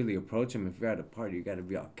can't just really approach him if you're at a party. You got to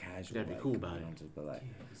be all casual. You gotta be like, cool about you know, it. just be like,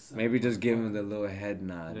 maybe just give him the little head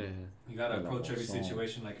nod. Yeah. You gotta Like a approach whole every song.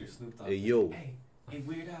 situation like you're Snoop Dogg. Hey, yo. Hey,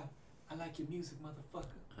 Weird Al, I like your music, motherfucker.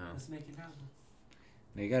 Oh. Let's make an album.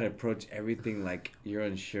 You gotta approach everything like you're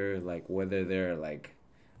unsure, like whether they're like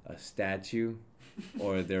a statue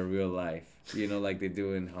or they're real life. You know, like they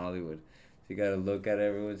do in Hollywood. So you gotta look at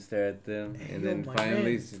everyone, stare at them, and then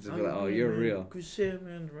finally just be like, "Oh, you're real." Good shit,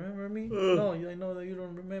 man. Remember me? No, I know that you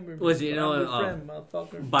don't remember me. Was you but know I'm your friend,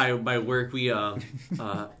 motherfucker. by work we have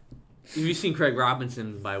you seen Craig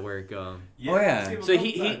Robinson by work? yeah. I've seen him a So couple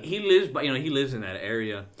he times. he lives by he lives in that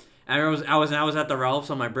area. And I was at the Ralph's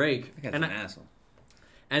on my break, That guy's and an asshole.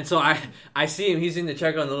 and so I see him. He's in the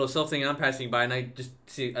check on the little self thing. And I'm passing by, and I just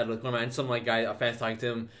see at the corner, and some like guy, a fan's talking to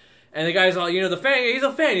him, and the guy's all the fan. He's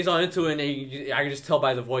a fan. He's all into it, and I can just tell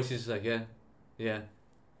by the voice. He's just like yeah,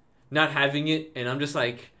 not having it, and I'm just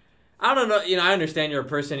like, I don't know. I understand you're a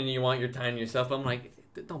person and you want your time to yourself. But I'm like,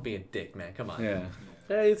 don't be a dick, man. Come on. Yeah.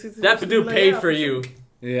 Hey, That dude paid for you.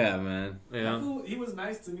 Yeah, man. You That know. fool, he was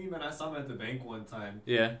nice to me, man. I saw him at the bank one time,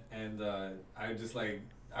 Yeah. and I just like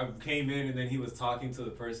I came in, and then he was talking to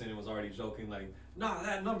the person and was already joking like, "Nah,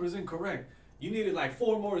 that number's incorrect. You needed like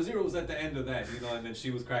 4 more zeros at the end of that, And then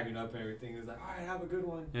she was cracking up and everything. He was like, "All right, have a good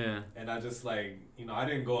one." Yeah. And I just like, I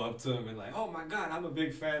didn't go up to him and like, "Oh my God, I'm a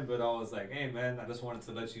big fan," but I was like, "Hey man, I just wanted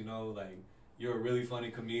to let you know like you're a really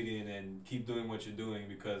funny comedian and keep doing what you're doing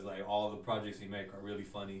because like all the projects you make are really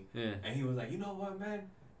funny." Yeah. And he was like, "You know what, man?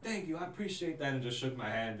 Thank you, I appreciate that," and just shook my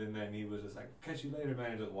hand. And then he was just like, "Catch you later,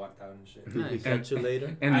 man," and just walked out and shit. Did he Nice. catch you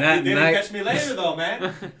later? And He that didn't night, catch me later though,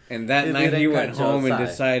 man. and that He night he didn't went catch you home and outside.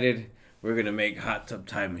 decided we're gonna make Hot Tub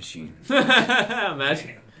Time Machine.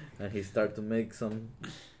 Imagine. And he started to make some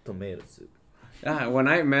tomato soup. When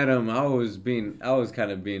I met him, I was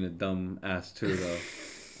kind of being a dumb ass too, though.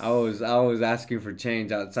 I was asking for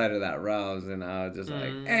change outside of that Rouse, and I was just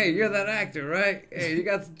like, "Hey, you're that actor, right? Hey, you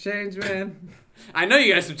got some change, man? I know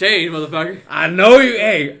you got some change, motherfucker. I know you.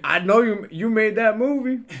 Hey, I know you. You made that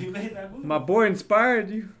movie. You made that movie. My boy inspired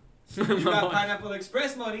you. You got Pineapple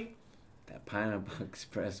Express money. That Pineapple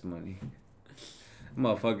Express money.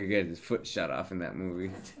 Motherfucker get his foot shot off in that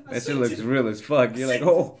movie. That shit looks real as fuck. You're like,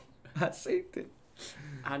 oh, I seen it.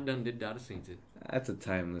 I done did that. I seen it. That's a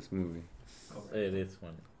timeless movie. It is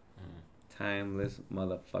funny. Timeless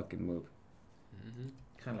motherfucking movie. Mm-hmm.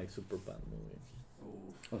 Kind of like Superbad movie.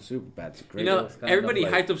 Oh, Superbad's a great. You know, was kind everybody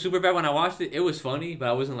of like- hyped up Superbad when I watched it. It was funny, but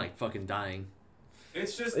I wasn't like fucking dying.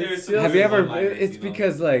 It's just It's there's still- Have you ever? one-liners, It's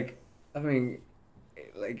because like I mean,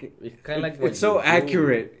 like It's kind of like it's so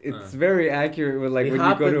accurate. It's very accurate with like it when you go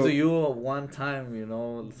happened to to you one time, you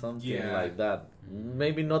know, something like that.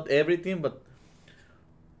 Maybe not everything, but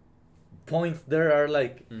points there are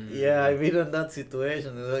like, yeah, I've been in that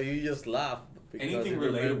situation. You just laugh. Anything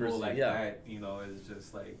relatable like that, you know, is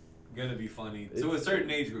just like gonna be funny to a certain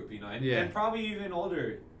age group, you know, and probably even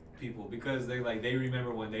older people because they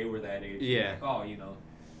remember when they were that age. Yeah. Like, oh, you know,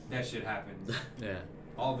 that shit happened. Yeah.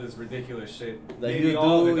 All this ridiculous shit. That you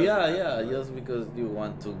do, just because you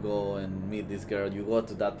want to go and meet this girl, you go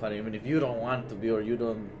to that party, even if you don't want to be or you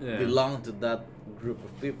don't belong to that group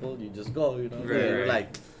of people, you just go, you know. You're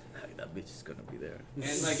like, that bitch is gonna be there.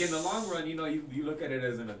 And like in the long run, you know, you look at it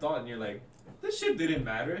as an adult and you're like, this shit didn't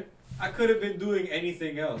matter. I could have been doing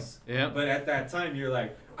anything else. Yeah. But at that time, you're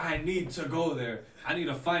like, I need to go there. I need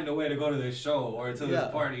to find a way to go to this show or to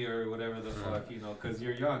this party or whatever the fuck, you know, because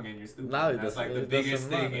you're young and you're stupid. Now that's like the biggest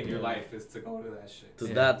thing in your life is to go to that shit. To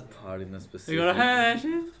that party in a specific. You gonna have that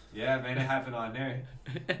shit? Yeah, man, it happened on there.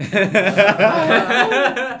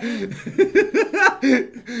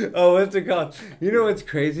 Oh, what's it called? You know what's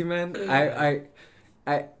crazy, man?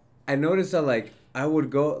 I noticed that like I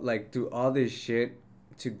would go like do all this shit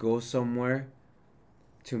to go somewhere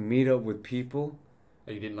to meet up with people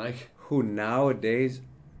that you didn't like, who nowadays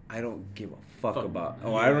I don't give a fuck about.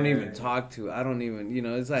 Oh, I don't even talk to. I don't even, you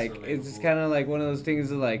know, it's like it's kind of like one of those things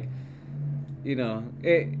that like, you know,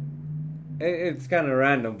 it's kind of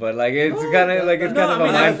random, but like it's kind of like it's kind of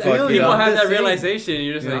a mind fuck. People have that realization.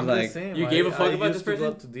 You're just like you gave a fuck I about this person. I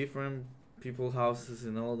used to go to different people's houses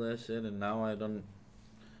and all that shit, and now I don't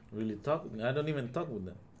really talk. I don't even talk with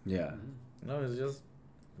them. Yeah. No, it's just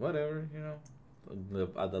whatever, you know.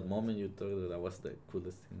 At that moment, you thought that was the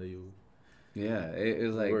coolest thing that you. Yeah, it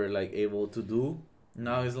was like were like able to do.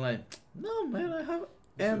 Now it's like, no man, I have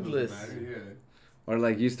endless. Or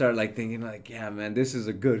like you start like thinking like, yeah man, this is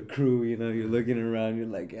a good crew, you know, you're looking around, you're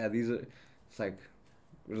like, yeah, these are, it's like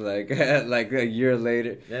like a year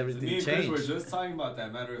later. Everything me and changed. Chris were just talking about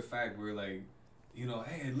that. Matter of fact, we're like, you know,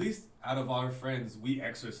 hey, at least out of our friends, we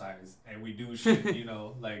exercise and we do shit, you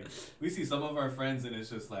know, like we see some of our friends and it's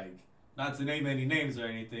just like, not to name any names or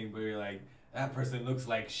anything, but you're like, that person looks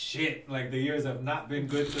like shit. Like the years have not been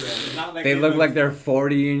good to them. Not like they look like they're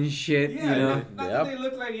 40 and shit, yeah, you know? Not that they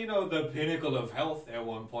look like, you know, the pinnacle of health at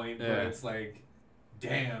one point, but it's like,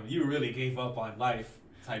 damn, you really gave up on life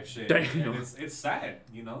type shit. Damn. And it's sad,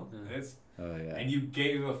 you know? It's yeah. And you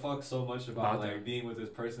gave a fuck so much about like being with this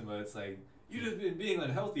person, but it's like, you just been being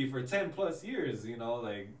unhealthy for 10 plus years, you know,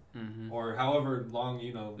 like, or however long,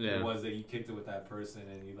 you know, it was that you kicked it with that person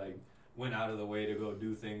and you like went out of the way to go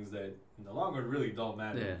do things that in the long run really don't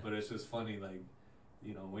matter. But it's just funny, like,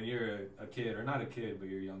 you know, when you're a kid, or not a kid, but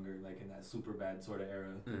you're younger, like in that super bad sort of era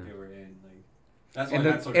that they were in, like, that's why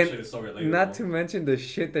that sort of shit is so relatable. Not to mention the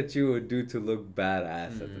shit that you would do to look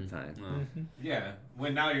badass at the time. Yeah,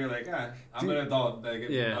 when now you're like, I'm an adult.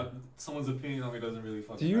 Like, someone's opinion on me doesn't really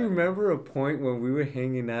fucking Do you remember a point when we were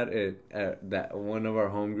hanging out at that one of our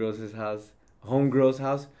homegirls'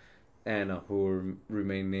 house, and who will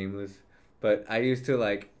remain nameless, but I used to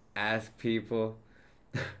like ask people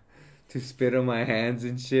to spit on my hands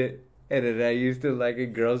and shit. And then I used to like,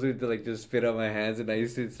 and girls would like just spit on my hands, and I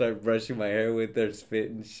used to start brushing my hair with their spit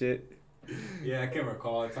and shit. Yeah, I can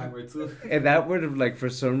recall a time or two. And that would have like for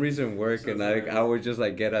some reason worked, and I would just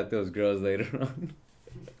like get at those girls later on.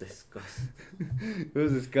 Disgusting. It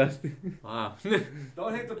was disgusting. Wow.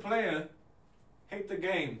 Don't hate the player, hate the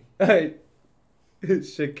game. Hey,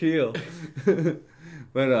 Shaquille.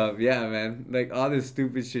 But yeah, man, like all this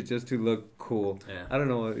stupid shit just to look cool. Yeah. I don't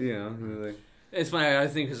know what, you know, like. It's funny. I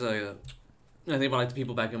think because I think about like the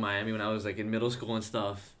people back in Miami when I was like in middle school and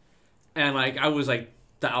stuff, and like I was like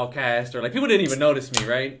the outcast or like people didn't even notice me,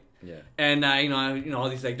 right? Yeah. And all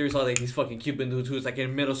these like there's all like these fucking Cuban dudes who's like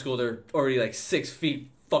in middle school they're already like 6 feet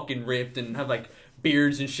fucking ripped and have like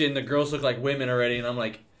beards and shit, and the girls look like women already, and I'm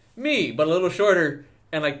like me but a little shorter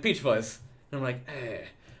and like peach fuzz, and I'm like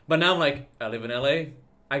but now I'm like I live in LA,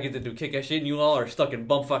 I get to do kick ass shit, and you all are stuck in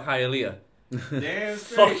bumfuck Hialeah. Damn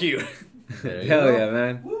straight. Fuck you. Hell yeah,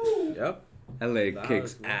 man. Woo. Yep. LA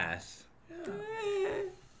kicks ass.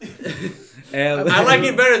 I like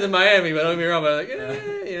it better than Miami, but don't get me wrong. But like,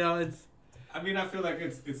 you know, it's. I mean, I feel like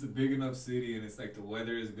it's a big enough city, and it's like the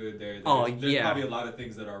weather is good there. There's probably a lot of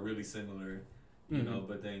things that are really similar, you know.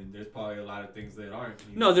 But then there's probably a lot of things that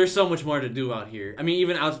aren't. No, there's so much more to do out here. I mean,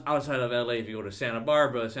 even outside of LA, if you go to Santa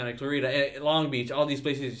Barbara, Santa Clarita, Long Beach, all these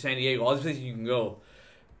places, San Diego, all these places you can go.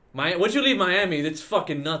 Once you leave Miami, it's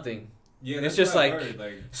fucking nothing. Yeah, it's just like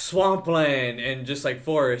swampland and just like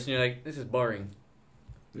forest, and you're like, this is boring.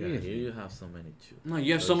 Yeah, here you have so many too. No,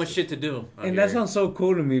 you have so much shit to do. And that sounds so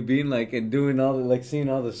cool to me, being like and doing all the like seeing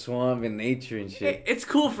all the swamp and nature and shit. It's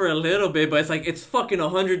cool for a little bit, but it's like it's fucking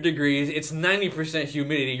 100 degrees. It's 90%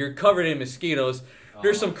 humidity. You're covered in mosquitoes.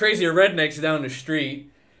 There's some crazy rednecks down the street.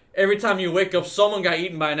 Every time you wake up, someone got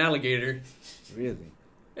eaten by an alligator. Really?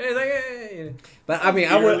 It's like, hey. But I mean,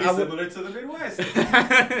 I would similar to the Midwest.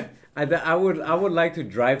 I would like to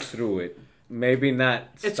drive through it. Maybe not.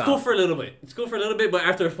 It's stop. cool for a little bit. It's cool for a little bit, but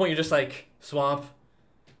after a point, you're just like swamp,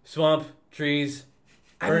 trees.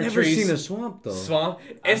 I've never trees, seen a swamp though. Swamp.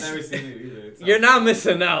 I've never seen it either. You're not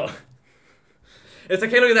missing out. It's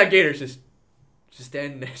like, hey, look at that gator. It's just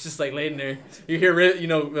standing there, it's just like laying there. You hear,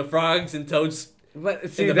 the frogs and toads. But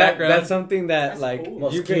see, in the background. that's something that That's like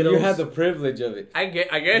cool. you had the privilege of it. I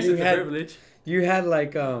guess You it's had- a privilege. You had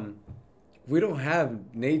like we don't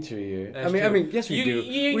have nature here. That's I mean, true. yes we do.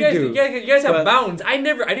 You We guys, do. You guys have But- mountains. I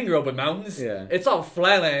didn't grow up with mountains. Yeah. It's all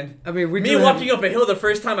flatland. I mean, we Me do have- walking up a hill the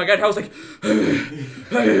first time I got here, I was like,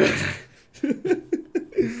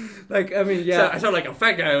 like I mean, so yeah. I sound like a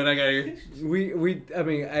fat guy when I got here. I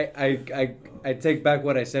mean, I take back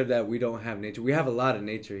what I said that we don't have nature. We have a lot of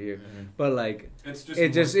nature here, but like It's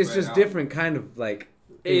it's just out. different kind of like.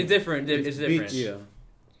 It's different. It's different. beach. Yeah.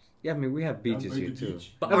 Yeah, I mean we have beaches here too.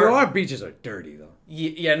 But I mean, our beaches are dirty though.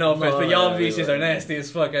 Yeah, no offense, but No, y'all yeah, beaches yeah. are nasty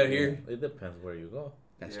as fuck out here. It depends where you go.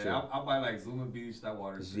 That's yeah, true. I'll buy like Zuma Beach. That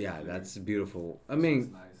water's Yeah, clear. that's beautiful. I It's mean,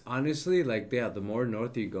 nice. honestly, like the more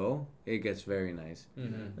north you go, it gets very nice.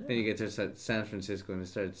 Mm-hmm. Then you get to San Francisco and it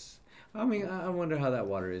starts. I mean, I wonder how that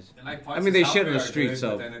water is. And, like, I mean, they parts of shit in the South Bay are street, good, so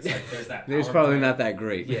but then it's like, there's that It's power probably plant. not that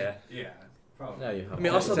great. Yeah. Yeah, probably. Yeah, you have. I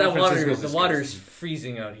mean, also San that water, Francisco's the water's disgusting.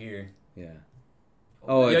 freezing out here. Yeah.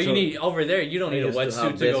 Oh, Yo, it's you need over there. You don't need a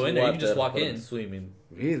wetsuit to go in there. You can just walk in. Swimming.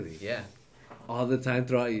 really Yeah, all the time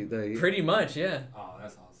throughout the. pretty much. Yeah. Oh,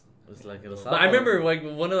 that's awesome. It's like in the But I remember like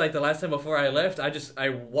one of like the last time before I left,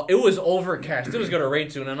 it was overcast. It was gonna rain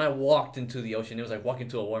soon, and I walked into the ocean. It was like walking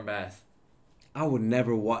to a warm bath. I would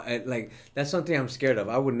never like that's something I'm scared of.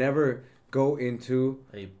 I would never go into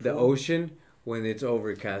the ocean when it's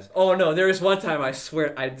overcast. Oh no, there was one time I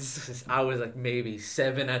swear I was like maybe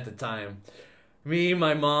 7 at the time. Me,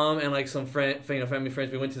 my mom, and like some family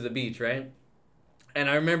friends, we went to the beach, right? And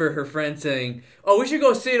I remember her friend saying, "Oh, we should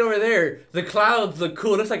go sit over there. The clouds look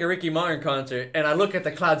cool. It looks like a Ricky Martin concert." And I look at the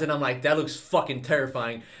clouds and I'm like, "That looks fucking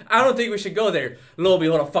terrifying. I don't think we should go there." Lo and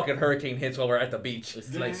behold, a fucking hurricane hits while we're at the beach.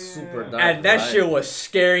 It's like super dark. And that right? shit was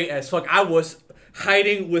scary as fuck. I was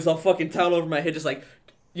hiding with a fucking towel over my head, just like,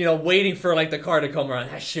 waiting for like the car to come around.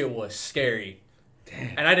 That shit was scary.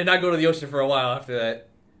 Damn. And I did not go to the ocean for a while after that.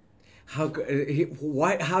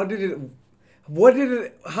 Why? How did it? What did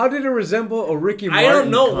it? How did it resemble a Ricky Martin? I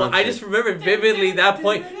don't know. concert? I just remember vividly that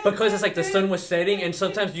point because it's like the sun was setting, and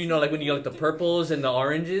sometimes like when you get like the purples and the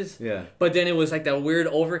oranges. Yeah. But then it was like that weird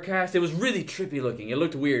overcast. It was really trippy looking. It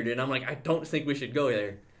looked weird, and I'm like, I don't think we should go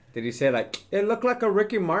there. Did he say like it looked like a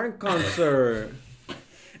Ricky Martin concert?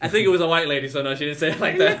 I think it was a white lady, so no, she didn't say it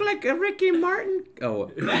like It that. looked like a Ricky Martin. Oh,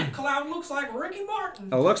 That cloud looks like Ricky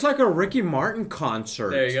Martin. it looks like a Ricky Martin concert.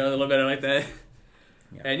 There you go, a little bit like that.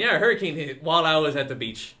 Yeah. And yeah, a hurricane hit while I was at the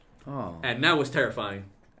beach, Oh, and that was terrifying.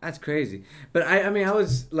 that's crazy. But I mean, I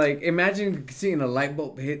was like, imagine seeing a light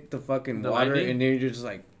bulb hit the fucking The water, lightning? and then you're just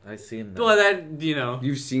like, I seen that. Well, that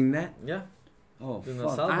you've seen that? Yeah. Oh, In the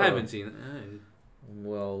fuck. south. I haven't seen it.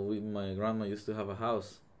 Well, my grandma used to have a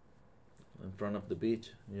house in front of the beach,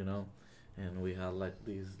 and we had like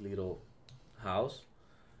this little house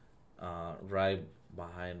right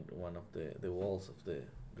behind one of the walls of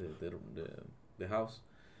the house.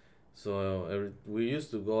 So we used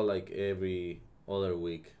to go like every other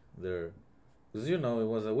week there, because it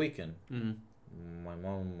was a weekend. Mm-hmm. My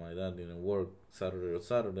mom and my dad didn't work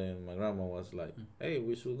Saturday, and my grandma was like, "Hey,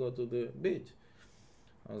 we should go to the beach."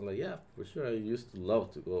 I was like, "Yeah, for sure." I used to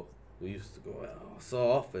love to go. We used to go so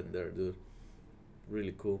often there, dude.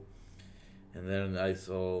 Really cool. And then I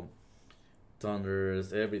saw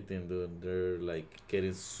thunders, everything, dude. They're like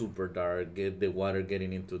getting super dark, get the water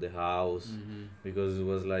getting into the house because it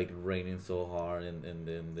was like raining so hard, and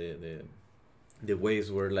then the waves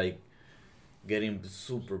were like getting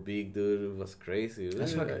super big, dude. It was crazy.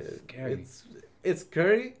 That's fucking scary. It's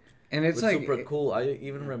scary, And it's like super cool. I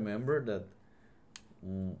even remember that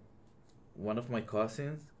one of my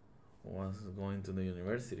cousins was going to the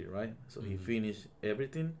university, right? So he finished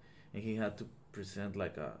everything, and he had to present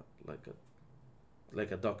like a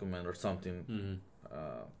document or something,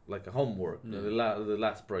 like a homework, the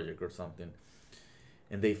last project or something,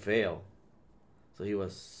 and they failed. So he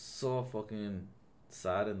was so fucking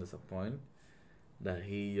sad and disappointed that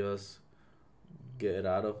he just get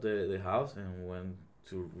out of the house and went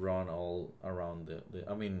to run all around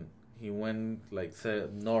I mean, he went like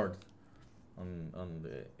north on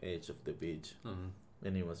the edge of the beach,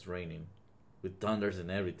 and it was raining, with thunders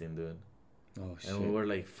and everything, dude. Oh shit! And we were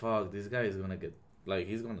like, "Fuck, this guy is gonna get like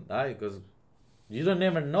he's gonna die because you don't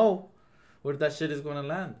ever know where that shit is gonna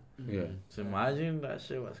land." Yeah. So imagine that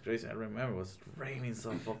shit was crazy. I remember it was raining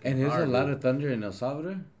so fucking And there's hard, a lot dude. of thunder in El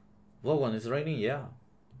Salvador. Well, when it's raining, yeah.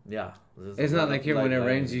 There's It's a not lot like of here when it lightning.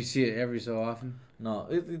 rains, you see it every so often. No,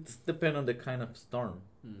 it's depend on the kind of storm.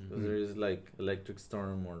 Mm-hmm. There is like electric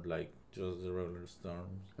storm or like just a regular storm.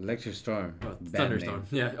 Electric storm. Oh, Bad thunderstorm.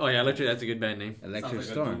 name. Yeah. Oh yeah, electric. That's a good band name. Electric Sounds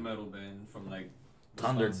like a doom storm. metal band from like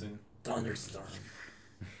Thunder. Wisconsin. Thunderstorm.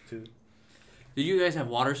 Do you guys have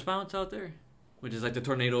water spouts out there? Which is like the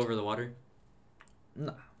tornado over the water?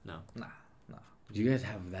 Nah. No. Do you guys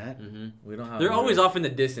have that? Mm-hmm. We don't have. They're always off. off in the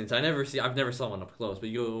distance. I've never saw one up close, but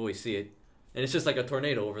you always see it, and it's just like a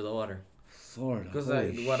tornado over the water. Florida. Because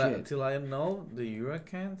Holy shit. till I know, the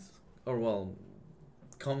hurricanes, or well,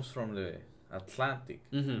 comes from the Atlantic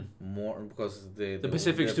Mm-hmm. more because the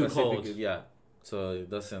Pacific's too cold. Yeah, so it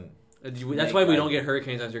doesn't. That's Make why we like- don't get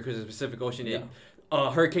hurricanes out here because the Pacific Ocean. Yeah.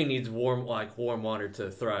 Hurricane needs warm water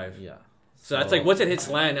to thrive. Yeah. So that's like once it hits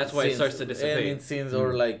land, that's why it starts to dissipate. And since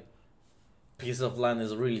our like piece of land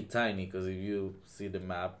is really tiny, because if you see the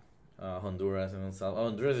map, Honduras and El Salvador,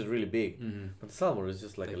 Honduras is really big, Mm-hmm. but El Salvador is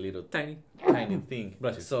just like a Like- little Tiny. tiny thing.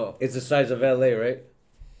 Bless you. So It's the size of LA, right?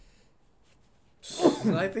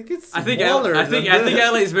 I think it's I think smaller I think than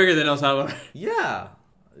that. LA is bigger than El Salvador. Yeah,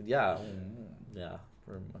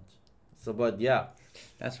 very much. So, but yeah,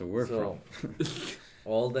 That's where we're so from.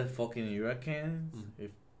 all the fucking hurricanes, Mm.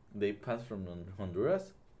 if they pass from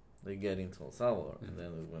Honduras, they get into El Salvador, and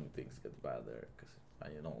then is when things get bad there,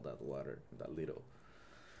 because all that water, that little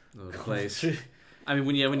place. I mean,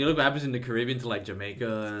 when you look what happens in the Caribbean to like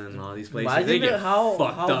Jamaica and all these places, they Imagine get how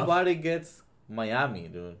fucked up. bad it gets Miami,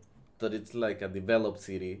 dude. That it's like a developed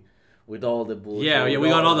city with all the bullshit. Yeah, with we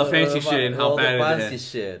got all the fancy shit and how all bad the it is. fancy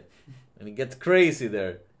shit, and it gets crazy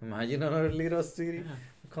there. Imagine another little city,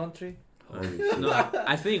 country. Holy shit. No,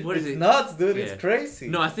 I think what is It's it? nuts, dude. Yeah. It's crazy.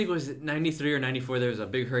 No, I think it was 93 or 94. There was a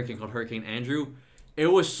big hurricane called Hurricane Andrew. It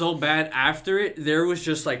was so bad after it, there was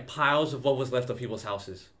just like piles of what was left of people's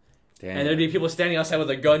houses. Damn. And there'd be people standing outside with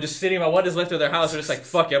a gun, just sitting about what is left of their house. They're just like,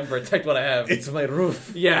 fuck it, I'm gonna protect what I have. It's my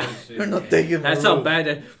roof. Yeah. You're not taking my That's how roof. bad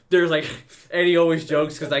that. There's like, Eddie always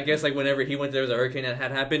jokes because I guess like whenever he went there was a hurricane that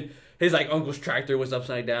had happened, his like uncle's tractor was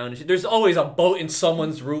upside down. And shit. There's always a boat in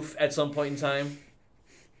someone's roof at some point in time.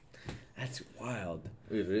 That's wild.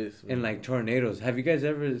 It is. And like tornadoes. Have you guys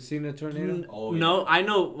ever seen a tornado? Oh, No, I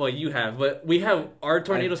know. Well, you have, but we have our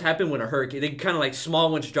tornadoes happen when a hurricane. They kind of like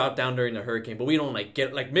small ones drop down during the hurricane, but we don't like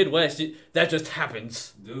get like Midwest. That just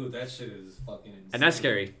happens, Dude, that shit is fucking insane. and that's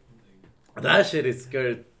scary. that shit is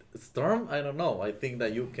scary. Storm? I don't know. I think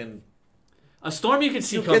that you can A storm you can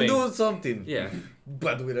see you coming. can do something. Yeah,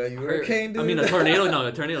 But with a hurricane, dude. I mean a tornado. No,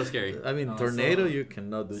 a tornado's scary. I mean, No, tornado, so- you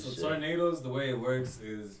cannot do So shit. tornadoes, the way it works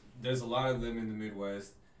is there's a lot of them in the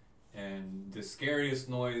Midwest, and the scariest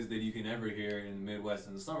noise that you can ever hear in the Midwest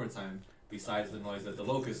in the summertime, besides the noise that the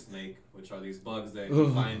locusts make, which are these bugs that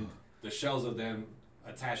you find the shells of them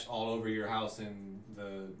attached all over your house in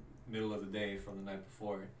the middle of the day from the night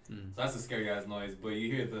before. Mm. So that's a scary ass noise. But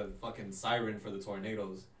you hear the fucking siren for the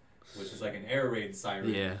tornadoes, which is like an air raid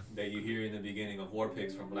siren Yeah. that you hear in the beginning of War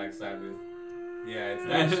Pigs from Black Sabbath. Yeah, it's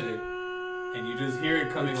that shit. And you just hear it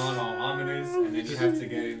coming on all ominous, and then you have to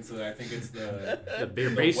get into, I think it's the Your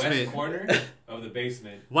west basement. corner of the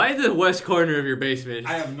basement. Why the west corner of your basement?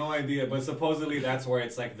 I have no idea, but supposedly that's where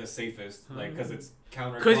it's like the safest, like because it's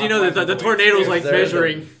counter. Because you know that the way tornado's it's like They're the-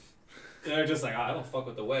 measuring. They're just like, oh, I don't fuck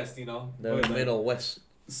with the west, you know. The But, like, Middle West.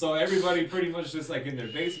 So everybody pretty much just like in their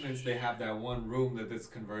basements, they have that one room that's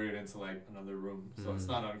converted into like another room, so it's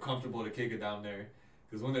not uncomfortable to kick it down there.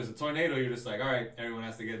 Because when there's a tornado, you're just like, all right, everyone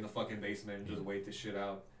has to get in the fucking basement and just wait this shit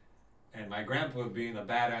out. And my grandpa, being the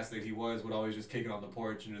badass that he was, would always just kick it on the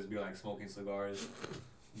porch and just be like smoking cigars,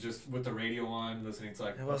 just with the radio on, listening to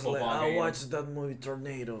like a football game. that movie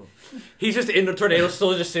Tornado. He's just in the tornado,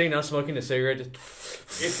 still just sitting down smoking a cigarette.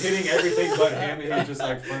 Just... It's hitting everything but him, and he's just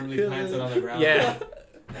like firmly planted on the ground. Yeah.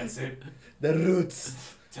 That's it. The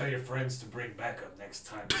Roots. Tell your friends to bring backup next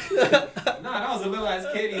time. No, I was a little ass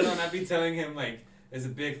kid, you know, and I'd be telling him like, there's a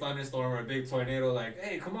big thunderstorm or a big tornado, like,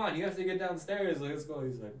 hey, come on, you have to get downstairs. Like, let's go.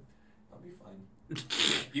 He's like, I'll be fine.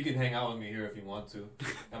 You can hang out with me here if you want to.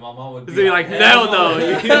 And my mom would be They'd be like, "Hell no."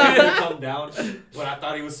 You can come down. But I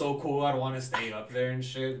thought he was so cool, I'd want to stay up there and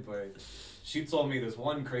shit. But she told me this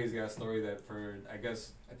one crazy ass story that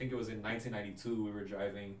I think it was in 1992, we were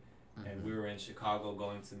driving and we were in Chicago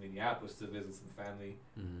going to Minneapolis to visit some family,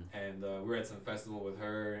 and we were at some festival with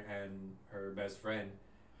her and her best friend,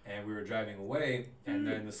 and we were driving away, and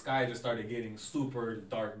then the sky just started getting super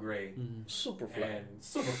dark gray, super fly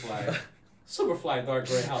dark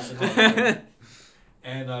gray house in Hollywood.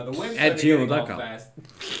 And the wind started getting all fast,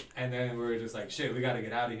 and then we were just like, shit, we gotta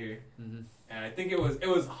get out of here. And I think it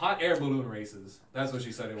was hot air balloon races. That's what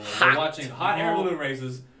she said it was. We're watching hot air balloon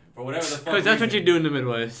races for whatever the fuck. Because that's what you do in the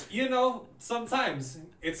Midwest. You know, sometimes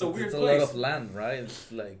it's a weird place. It's a lot of land, right?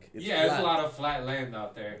 It's like it's a lot of flat land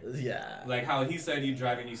out there. Yeah. Like how he said, you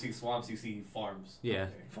drive and you see swamps, you see farms. Yeah.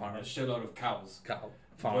 Farms. A shitload of cows.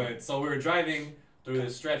 Farm. But so we were driving through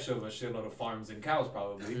this stretch of a shitload of farms and cows,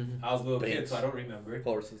 probably. I was a little kid, so I don't remember.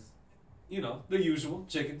 Horses. You know, the usual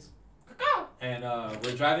chickens. And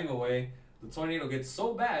we're driving away. The tornado gets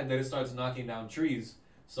so bad that it starts knocking down trees.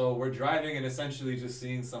 So we're driving and essentially just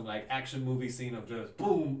seeing some like action movie scene of just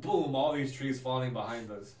boom, boom, all these trees falling behind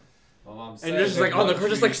us. My mom said, and they're just like on the car,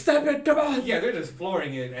 just like, step it, come on. Yeah, they're just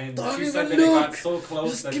flooring it, and she said that it got so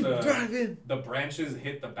close that the branches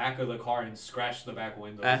hit the back of the car and scratched the back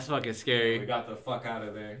window. That's fucking scary. We got the fuck out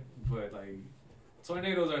of there, but like,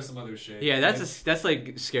 tornadoes are some other shit. Yeah, that's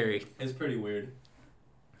like scary. It's pretty weird.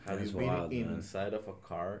 Have you been inside of a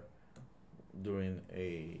car during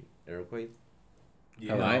a earthquake?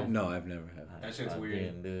 Yeah. No, I've never had. That shit's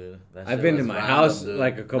weird. Dude. I've been in my house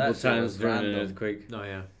like a couple times during an earthquake. Oh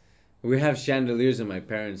yeah. We have chandeliers in my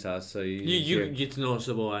parents' house, so it's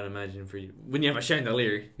noticeable, I'd imagine, for you when you have a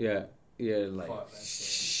chandelier. Yeah, like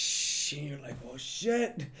shh, and you're like, oh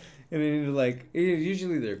shit, and then you're like,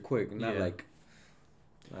 usually they're quick, not like.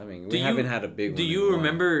 I mean, we haven't had a big one. Do you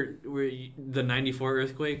remember the '94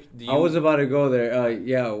 earthquake? I was about to go there.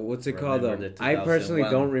 Yeah, what's it called? I personally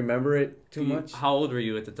don't remember it too much. How old were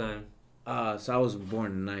you at the time? So I was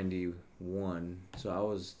born in '91, so I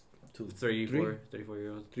was 34 years old.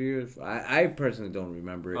 3 years. I personally don't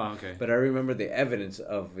remember it. Oh, okay. But I remember the evidence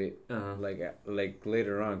of it, like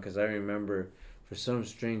later on, because I remember for some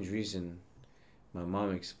strange reason, my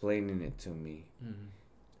mom explaining it to me,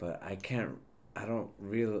 but I kind of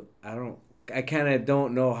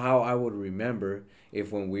don't know how I would remember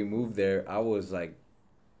if when we moved there, I was like...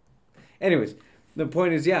 Anyways, the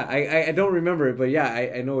point is, yeah, I don't remember it, but yeah,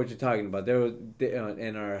 I know what you're talking about. There was,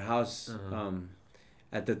 in our house,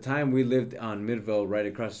 at the time we lived on Midvale, right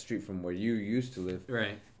across the street from where you used to live.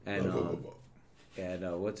 Right. And,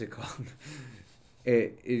 what's it called?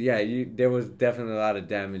 There was definitely a lot of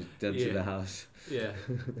damage done to the house. Yeah.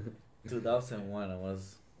 2001, I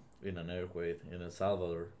was... in an earthquake in El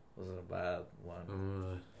Salvador. It was a bad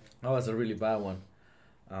one. That was a really bad one.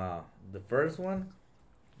 The first one,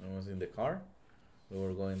 I was in the car. We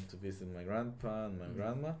were going to visit my grandpa and my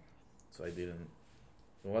grandma, so I didn't.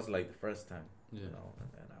 It was like the first time, you know,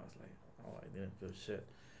 and I was like, oh, I didn't feel shit.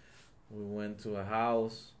 We went to a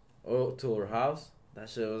house, to our house. That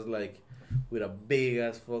shit was like with a big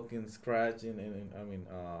ass fucking scratch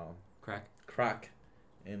crack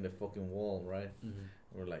in the fucking wall, right?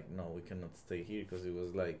 We're like, no, we cannot stay here because it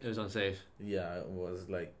was like... It was unsafe. Yeah, it was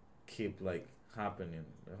like, keep like happening.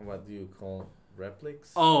 What do you call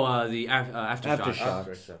replics? Oh, the aftershocks.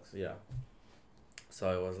 Aftershocks, yeah. So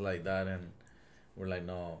it was like that, and we're like,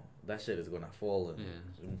 no, that shit is going to fall, and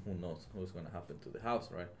who knows what's going to happen to the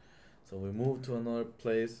house, right? So we moved to another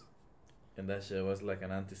place, and that shit was like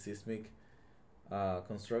an anti-seismic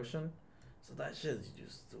construction. So that shit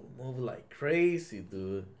used to move like crazy,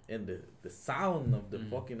 dude. And the sound of the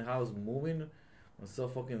fucking house moving was so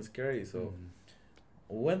fucking scary. So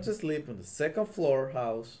we went to sleep in the second floor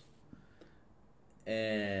house,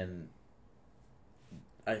 and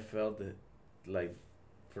I felt it like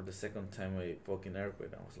for the second time a fucking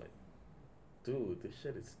earthquake. I was like, dude, this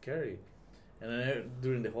shit is scary. And then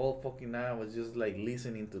during the whole fucking night, I was just like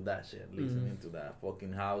listening to that shit, listening to that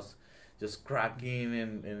fucking house just cracking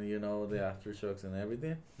and you know, the aftershocks and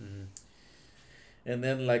everything. And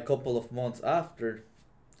then like couple of months after,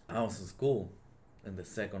 I was in school and the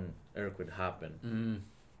second earthquake happened.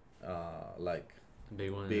 Like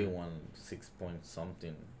big one, 6 point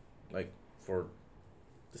something. Like for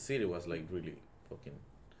the city was like really fucking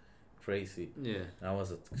crazy. Yeah. And I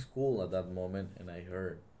was at school at that moment and I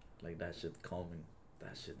heard like that shit coming.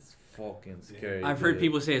 That shit's fucking scary. I've heard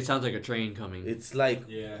people say it sounds like a train coming. It's like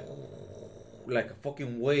like a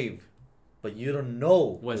fucking wave, but you don't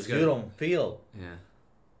know because you don't feel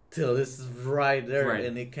till this is right there,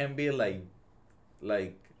 and it can be like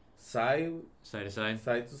side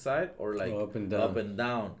to side, or like up and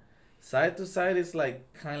down. Side to side is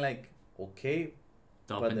like kind of like okay,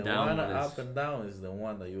 but the one up and down is the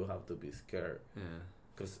one that you have to be scared. Yeah,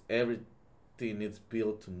 because everything everything is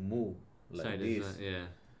built to move like Side this, yeah.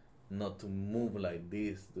 not to move like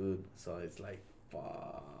this, dude. So it's like,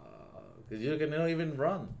 fuck, because you cannot even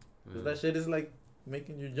run. Because that shit is like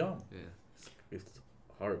making you jump. Yeah. It's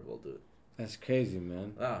horrible, dude. That's crazy,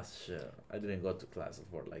 man. Ah, shit. I didn't go to classes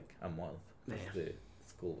for like a month. Damn. The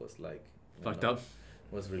school was like Fucked up.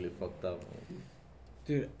 Was really fucked up.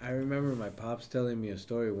 Dude, I remember my pops telling me a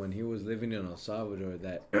story when he was living in El Salvador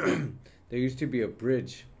that there used to be a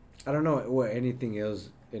bridge. I don't know what anything is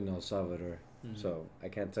in El Salvador, so I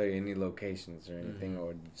can't tell you any locations or anything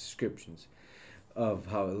or descriptions of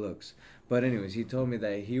how it looks. But anyways, he told me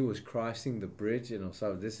that he was crossing the bridge in El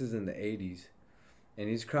Salvador. This is in the 80s. And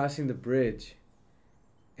he's crossing the bridge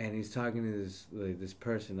and he's talking to this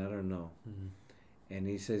person, I don't know. And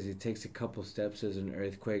he says he takes a couple steps, there's an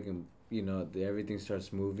earthquake, and everything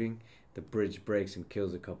starts moving. The bridge breaks and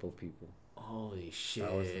kills a couple people. Holy shit!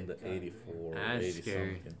 That was in the 84, That's 80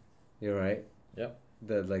 scary. something. You're right. Yep.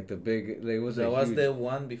 The big. It was. That was the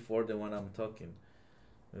one before the one I'm talking.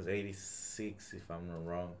 It was 86, if I'm not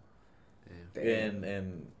wrong. Damn.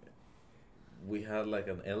 And we had like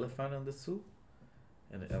an elephant on the zoo,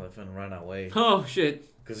 and the elephant ran away. Oh shit!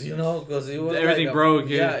 Cause it was everything like broke.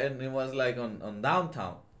 Yeah, and it was like on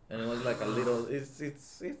downtown, and it was like a little. It's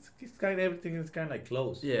kind of everything is kind of like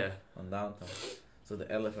closed. Yeah. On downtown, so the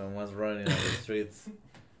elephant was running on the streets,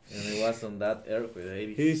 and it was on that earthquake.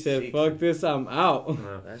 86. He said, "Fuck this, I'm out."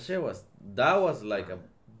 That was like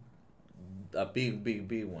a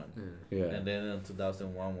big one. Yeah. And then in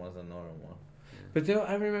 2001 was another one. But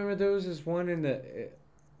I remember there was this one in the,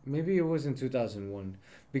 maybe it was in 2001,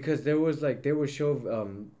 because there was like they would show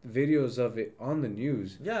videos of it on the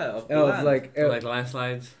news. Yeah, of like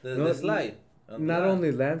landslides. The slide. Not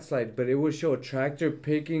only landslide, but it would show a tractor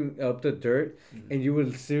picking up the dirt, and you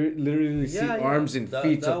would literally see arms and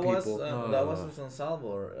feet of people. That was in San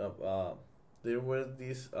Salvador. There was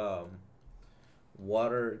this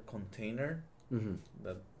water container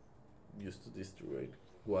that used to distribute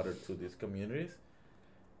water to these communities,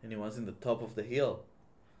 and it was in the top of the hill.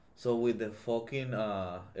 So with the fucking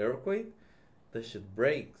earthquake, the shit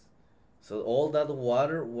breaks. So all that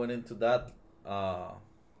water went into that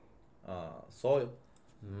soil,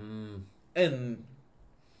 and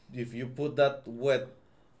if you put that wet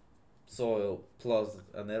soil plus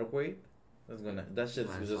an earthquake, that shit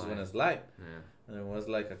is just gonna slide. And it was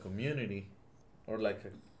like a community, or like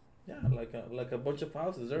a bunch of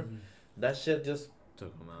houses there. That shit just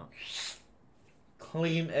took them out.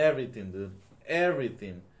 Clean everything, dude.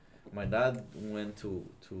 Everything. My dad went to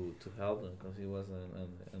help them because he was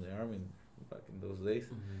in the army back in those days.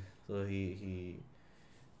 So he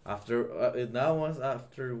after that was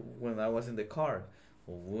after when I was in the car.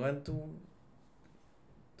 We went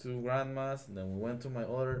to grandma's, and then we went to my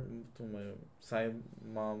side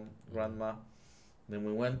mom, grandma. Then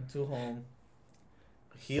we went to home.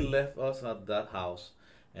 He left us at that house,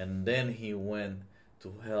 and then he went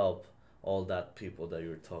to help all that people that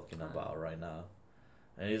you're talking about right now.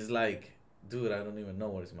 And it's like, dude, I don't even know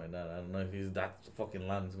where's my dad. I don't know if he's that fucking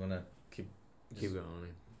land is gonna keep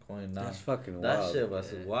going down. That's fucking wild. That shit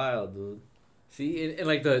was wild, dude. See, in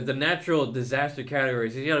like the natural disaster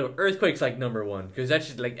categories, earthquakes like number one, because that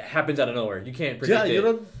shit like happens out of nowhere. You can't predict it.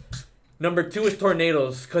 Don't. Number two is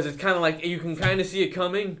tornadoes, because it's kind of like you can kind of see it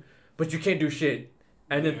coming, but you can't do shit.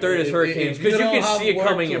 And then third is hurricanes, because you can see it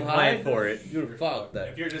coming and plan for it. You're fucked.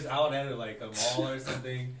 If you're just out at like a mall or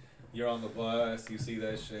something, you're on the bus, you see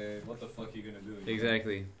that shit. What the fuck are you gonna do?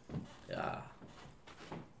 Exactly. Yeah.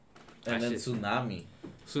 And then tsunami.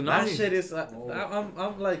 Tsunami. That shit is.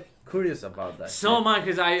 I'm like curious about that. So am I,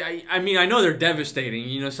 because I mean I know they're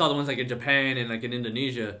devastating. Saw the ones like in Japan and like in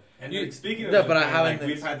Indonesia. And speaking of Japan, but I haven't.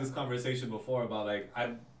 We've had this conversation before about like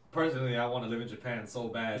I want to live in Japan so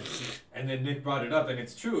bad, and then Nick brought it up, and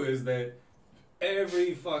it's true. Is that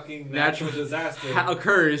every fucking natural disaster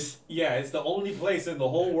occurs. Yeah, it's the only place in the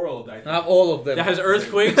whole world. I think. Not all of them. That has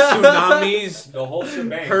earthquakes, tsunamis, the whole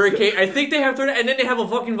shebang. Hurricane. I think they have and then they have a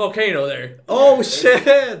fucking volcano there. Oh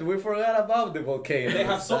shit! We forgot about the volcano. They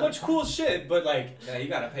have so much cool shit, but like, you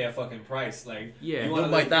gotta pay a fucking price. Like, yeah, you want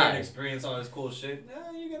to like and experience all this cool shit.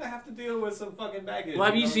 You're gonna have to deal with some fucking baggage. Well,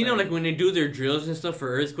 have you seen them like when they do their drills and stuff for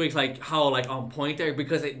earthquakes? Like how like on point there,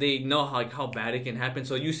 because they know how bad it can happen.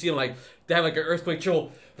 So you see them like they have like an earthquake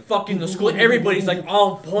drill, fucking the school. Everybody's like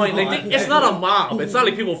on point. Like it's not a mob. It's not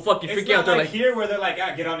like people fucking freaking out. They're like here where they're like,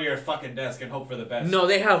 get under your fucking desk and hope for the best. No,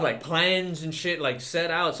 they have like plans and shit like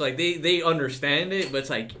set out. So like they understand it, but it's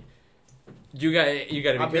like you got to be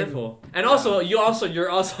careful. And also you're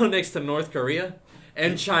also next to North Korea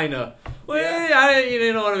and China. Well,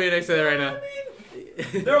 you don't want to be next to that right now.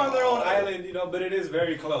 They're on their own island, you know, but it is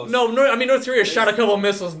very close. I mean North Korea shot a couple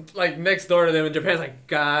missiles like next door to them, and Japan's like,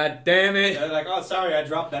 God damn it. They're like, oh, sorry, I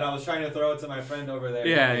dropped that. I was trying to throw it to my friend over there.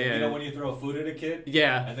 Yeah, You yeah. know when you throw food at a kid?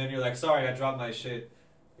 Yeah. And then you're like, sorry, I dropped my shit.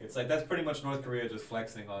 It's like, that's pretty much North Korea just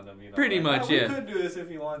flexing on them, you know? Pretty like, much, oh, yeah. We could do this if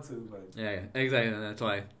you want to, but... Yeah, exactly. That's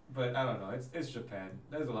why. But I don't know. It's Japan.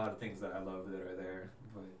 There's a lot of things that I love that are there,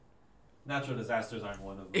 but natural disasters aren't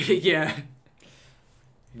one of them. Yeah.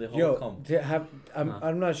 The whole Yo,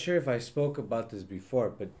 I'm not sure if I spoke about this before,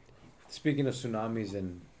 but speaking of tsunamis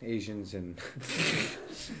and Asians and,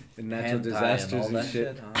 and natural disasters and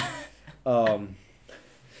shit, And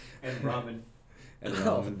ramen. and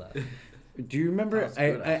Oh, ramen. Do you remember? That was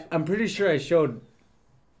good, I'm pretty sure I showed.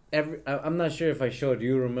 I'm not sure if I showed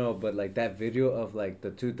you, Romeo, but like that video of like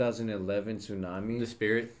the 2011 tsunami. The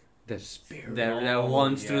spirit The spirit. that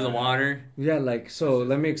runs through the water. Yeah, like so.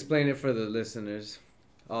 Let me explain it for the listeners.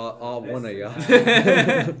 All one of y'all.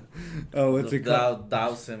 Oh, what's it called?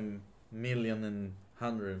 1,000 million and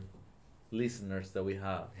 100 listeners that we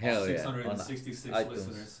have. Hell yeah. 666 iTunes.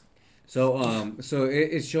 listeners. So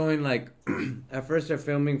it's showing like at first they're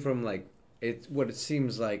filming from like it's what it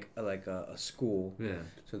seems like a school. Yeah.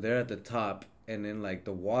 So they're at the top, and then like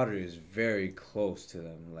the water is very close to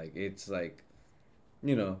them. Like it's like,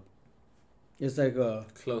 you know, it's like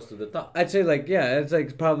Close to the top. I'd say like it's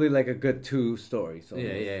like probably like a good 2-story. So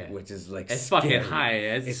Yeah. which is like It's scary. fucking high.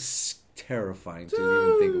 It's terrifying to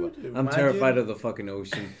even think about. I'm Imagine- terrified of the fucking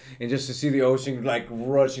ocean, and just to see the ocean like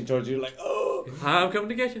rushing towards you, like oh I'm coming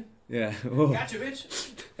to get you. yeah. Whoa. Gotcha,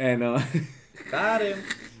 bitch. And Got him.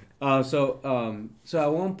 so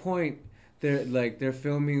at one point they're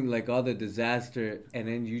filming like all the disaster, and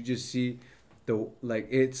then you just see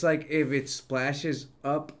it's like if it splashes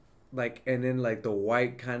up like and then like the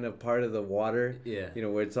white kind of part of the water, Yeah. you know,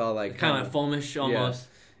 where it's all like Kind of foamish almost.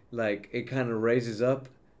 like it kind of raises up,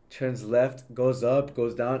 turns left, goes up,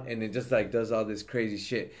 goes down, and it just like does all this crazy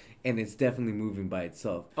shit, and it's definitely moving by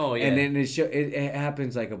itself. Oh yeah. And then it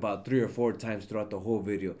happens like about 3 or 4 times throughout the whole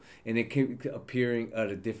video, and it keeps appearing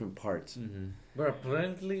at different parts. Mm-hmm. But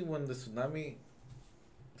apparently, when the tsunami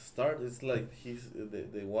starts, it's like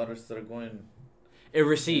the water starts going. It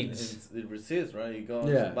recedes. It recedes, right? You go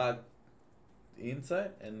Yeah. back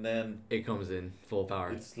inside, and then It comes in full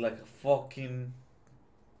power. it's like a fucking.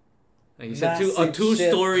 Like you said, massive a shit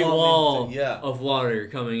 2-story coming wall to- yeah. of water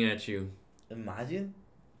coming at you. Imagine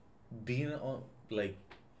being on, like,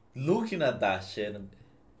 looking at that shit,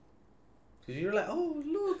 because you're like, oh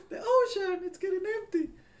look, the ocean, it's getting empty.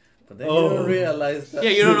 But then you don't realize that.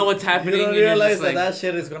 Yeah, you don't know what's happening. You don't and you're realize just that like, that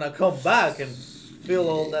shit is gonna come back and fill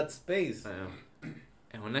all that space. I know.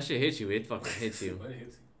 And when that shit hits you, it fucking hits you.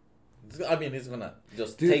 I mean, it's gonna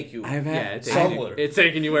just Dude, take you. I've had Yeah, it's taking, somewhere. it's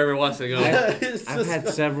taking you wherever it wants to go. It's I've just had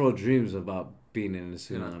gonna- several dreams about being in a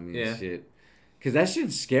tsunami Yeah. and shit. Cause that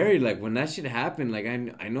shit's scary. Like when that shit happened, like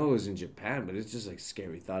I know it was in Japan, but it's just like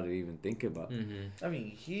scary thought to even think about. Mm-hmm. I mean,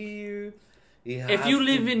 here. If you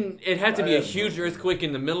live in, it had to be a I don't huge know. earthquake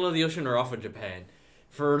in the middle of the ocean or off of Japan,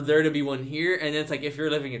 for there to be one here. And then it's like if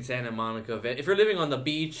you're living in Santa Monica, if you're living on the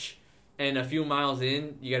beach and a few miles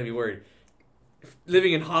in, you gotta be worried.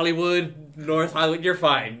 Living in Hollywood, North Hollywood, you're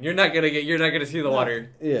fine. You're not gonna see the water.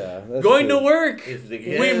 Yeah. Going to work, If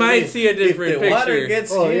the, we might see a different if the picture. water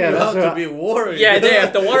gets Oh, here, yeah, you that's have to what be worried. Yeah,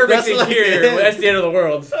 if the water makes That's it like here, it. that's the end of the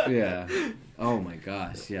world. Yeah. Oh my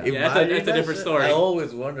gosh. Yeah. Yeah, that's a Imagine that different shit. story. I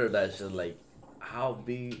always wonder that shit, like, how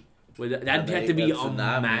big. That'd Yeah, have to be a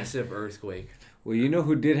tsunami. massive earthquake. Well, you know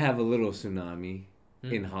who did have a little tsunami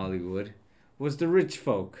Hmm? in Hollywood was the rich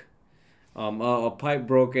folk. A pipe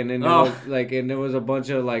broke and then there Oh. was, and there was a bunch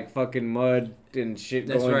of like fucking mud and shit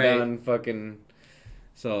That's going right. down fucking.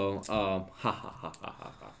 So ha ha ha ha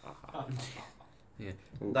ha ha ha. Yeah.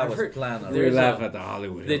 That I've was heard- planned. We already. There's laugh a- at the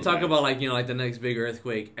Hollywood. They talk Hills. about like the next big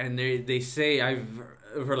earthquake, and they say I've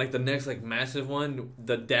heard like the next like massive one,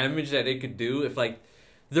 the damage that it could do if like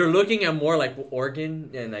they're looking at more like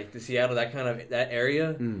Oregon and like the Seattle, that kind of that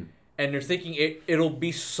area, Mm. and they're thinking it could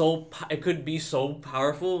be so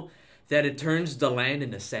powerful that it turns the land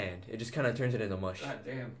into sand. It just kind of turns it into mush. God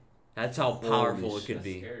damn. That's how Holy powerful it shit. could That's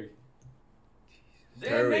be. scary. Damn,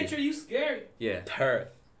 Terry. nature, you scary. Yeah. Terror.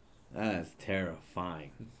 That's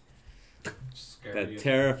terrifying. Scary. That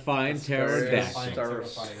terrifying That's pterodactyl.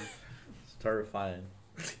 terrifying. It's terrifying.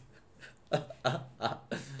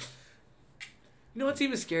 You know what's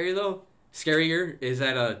even scary though? Scarier is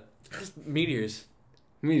that just meteors.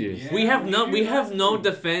 Meteors. Yeah. We have no meteors.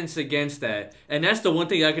 defense against that, and that's the one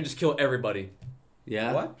thing that could just kill everybody.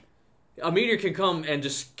 Yeah. What? A meteor can come and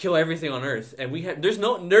just kill everything on Earth, and there's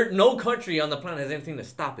no country on the planet has anything to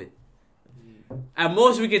stop it. At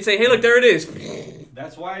most, we can say, "Hey, look, there it is."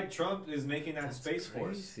 That's why Trump is making that Space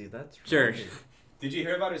Force. Crazy. That's Sure. right. Did you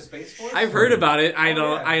hear about his Space Force? I've heard about it. I Oh,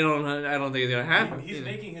 don't. yeah. I don't think it's gonna happen. He's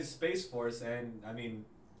making his Space Force, and I mean,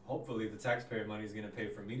 hopefully the taxpayer money is going to pay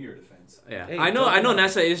for meteor defense. Yeah, Hey, I know. I know. talking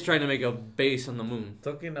NASA is trying to make a base on the moon.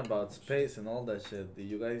 Talking about space and all that shit, did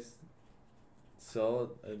you guys saw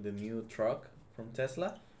the new truck from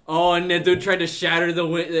Tesla? Oh, and that dude tried to shatter the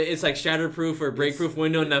window. It's like shatterproof or breakproof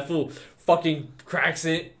window, and that fool fucking cracks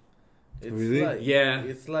it. It's Really? like, Yeah,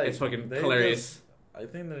 it's like it's fucking they hilarious. I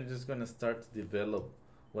think they're just gonna start to develop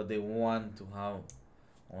what they want to have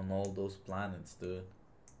on all those planets, dude.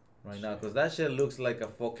 Right now, because that shit looks like a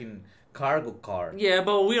fucking cargo car. Yeah,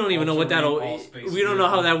 but we don't even know what that'll. All space We don't know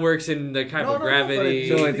how vehicle. that works in the type No, of no, no, but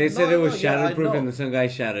gravity. if So you they said No, it was no, yeah, I shatterproof know. and the some guy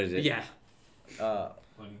shatters it. Yeah,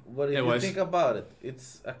 Funny. But if It you was. think about it,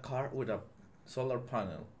 it's a car with a solar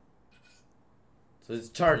panel, so it's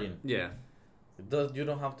charging. yeah. It does. You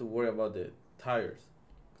don't have to worry about the tires.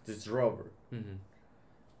 It's rubber, hmm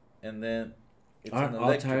and then it's Aren't an all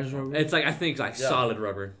electric tires one. rubber? It's like I think like Yeah. solid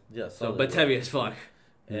rubber. Yeah, So, solid but rubber. heavy as fuck.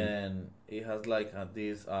 And it has like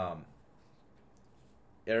this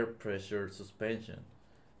air pressure suspension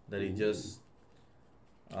that it just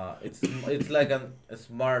it's like a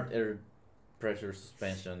smart air pressure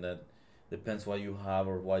suspension that depends what you have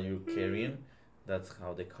or what you're carrying. That's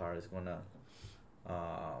how the car is gonna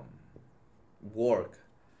work.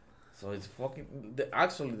 So it's fucking.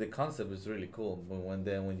 Actually, the concept is really cool. But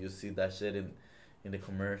when you see that shit in the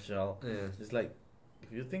commercial, Yeah. it's like,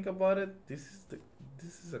 if you think about it, this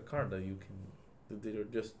is a car that you can that are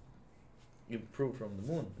just improve from the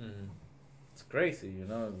moon. hmm It's crazy, you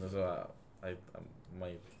know. So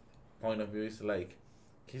my point of view is like,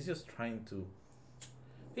 he's just trying to.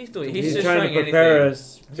 He's doing. He's just trying to prepare anything.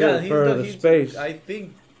 us for the space. I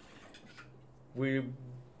think we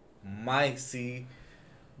might see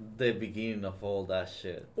the beginning of all that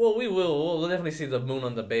shit. Well, we will. We'll definitely see the moon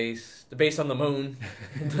on the base. The base on the moon.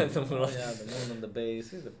 The moon on- Yeah, the moon on the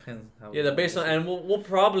base. It depends how. Yeah, the base on, and we'll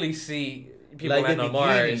probably see people like land the on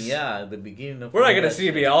beginning, Mars. yeah, the beginning of. We're not all gonna that see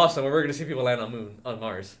it be shit. awesome. We're gonna see people land on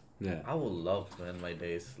Mars. Yeah. I would love to end my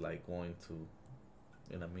days like going to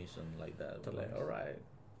in a mission like that. To Like, Mars. all right,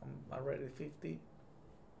 I'm already 50.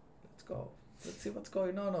 Let's go. Let's see what's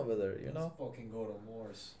going on over there. You know. Let's fucking go to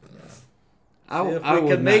Mars. Yeah. I, See if I we would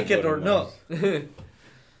can not make go it to or Mars. not. I don't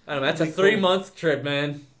know. That's a Be cool. 3-month trip,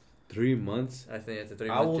 man. 3 months? I think it's a 3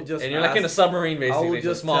 I month. will trip. just and you're like in a ask- submarine, I basically. would so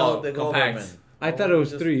just small, tell the compact. government. I thought it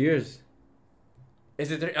was just- 3 years.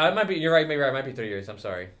 Is it? It might be. You're right. Maybe right. It might be 3 years. I'm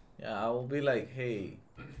sorry. Yeah, I will be like, hey,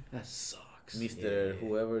 That sucks. Mr. Yeah.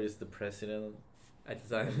 Whoever is the president At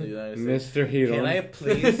the of the time. United States. Mr. Hero. Can I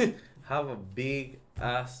please have a big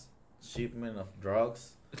ass shipment of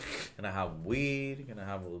drugs? Can I have weed? Can I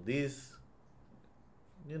have all this?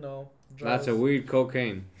 You know, Lots drugs. of weed,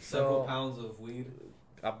 cocaine. Several So- pounds of weed.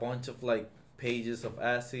 A bunch of like pages of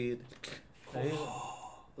acid.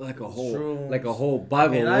 Like a Shrooms. whole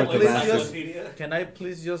Bible Can I worth of please acid. just- Encyclopedia. Can I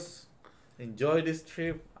please just enjoy this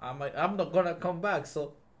trip? I'm not gonna come back,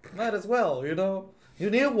 so might as well, you know. You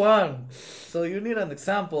need one, so you need an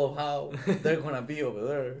example of how they're gonna be over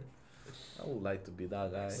there. I would like to be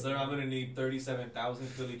that guy. Sir, I'm gonna need 37,000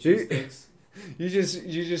 Philly You- cheesesteaks. You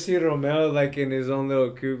just see Romeo like in his own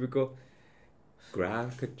little cubicle.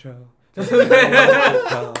 Ground control.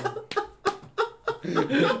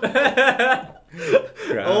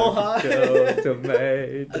 Oh, hi.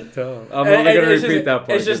 Tomato. I'm And- only and gonna it's repeat just, that part.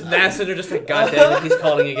 It's just NASA. They're just like, God damn it, he's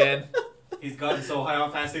calling again. He's gotten so high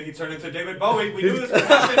on acid he turned into David Bowie. We knew this would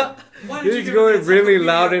happen. Why did you He's give going him the really encyclopedia?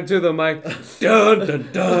 loud into the mic. Dun dun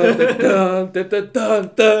dun dun dun dun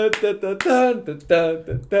dun dun dun dun dun dun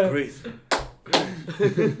dun dun. Chris, are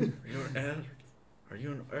you on Earth? Are you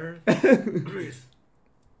on Earth? Chris,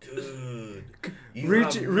 dude. you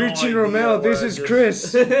have no Reaching idea Romeo, what this I is just-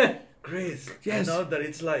 Chris. Chris, Yes. I know that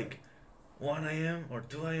it's like 1 a.m. or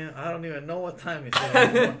 2 a.m. I don't even know what time it is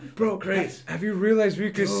anymore. Bro, Chris, have you realized we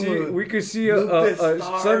could Dude, we could see a look the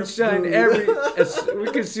stars, sunshine dude. we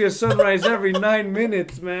could see a sunrise every 9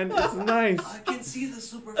 minutes, man. It's nice. I can see the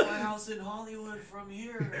Superfly house in Hollywood from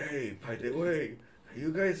here. hey, by the way, are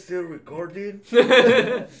you guys still recording?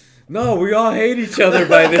 No, we all hate each other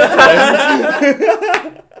by this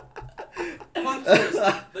time. Watch this.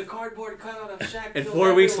 The cardboard cutout of Shaq. And killed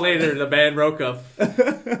 4 weeks everyone. later, the band broke up.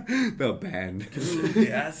 The band. Dude,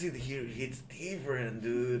 the acid here hits different,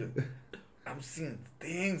 dude. I'm seeing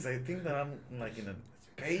things. I think that I'm like in a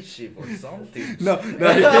spaceship or something. He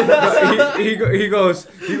goes,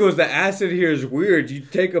 the acid here is weird. You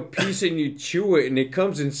take a piece and you chew it and it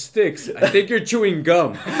comes in sticks. I think you're chewing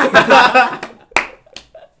gum.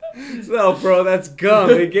 So No, bro, that's gum.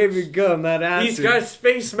 They gave me gum, not acid. He's got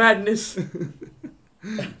space madness.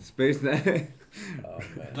 Space Madness. Oh,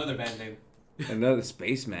 man. Another band name. Another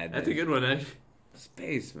Space Madness. That's a good one, eh?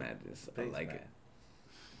 Space Madness. I Space like Man. it.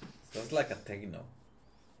 Sounds like a techno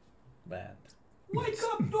band. Wake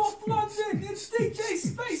up, North London! It's DJ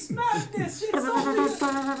Space Madness! It's only a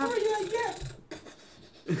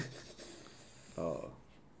Oh.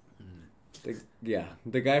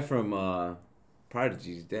 The guy from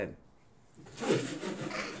Prodigy's dead.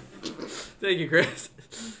 Thank you, Chris.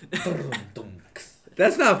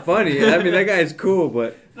 That's not funny. I mean, that guy's cool,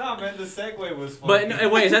 but Nah, man, the segue was funny. But no,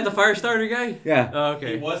 wait, is that the fire starter guy? yeah. Oh, He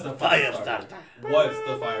okay. was the fire starter. Was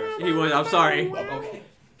the fire starter. He was. I'm sorry. Okay.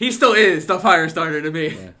 He still is the fire starter to me.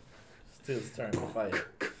 Yeah. Still starting to fire.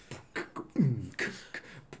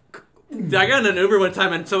 I got in an Uber one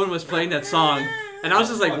time and someone was playing that song, and I was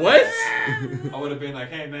just like, "What?" I would have been like,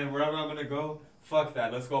 hey, man, wherever I'm gonna go, fuck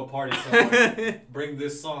that. Let's go party somewhere. Bring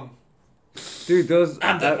this song. Dude, those.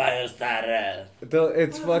 fire starter.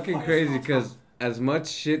 It's fucking crazy because as much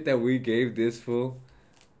shit that we gave this fool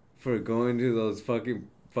for going to those fucking.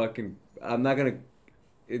 I'm not gonna.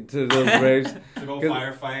 Into those raves. To go 'Cause-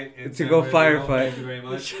 firefight. in to go San Bernardino. firefight. Thank you very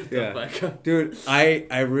much. Yeah. Dude,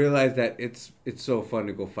 I realized that it's so fun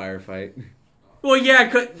to go firefight. Well, yeah.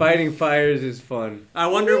 Fighting fires is fun. I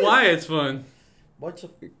wonder why it's fun. What's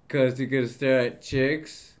up? Because you get to stare at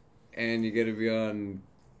chicks and you get to be on.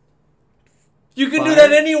 You can do Fire?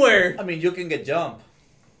 that anywhere. I mean, you can get jump.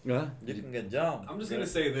 Huh? You can get jump. I'm just gonna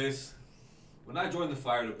say this. When I joined the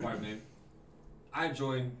fire department, I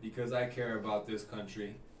joined because I care about this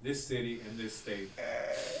country, this city, and this state.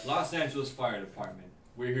 Los Angeles Fire Department.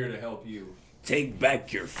 We're here to help you. Take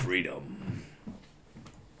back your freedom.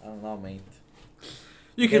 I don't know, mate.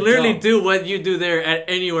 You can Get literally jump. do what you do there at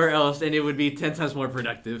anywhere else, and it would be 10 times more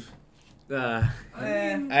productive. Eh. I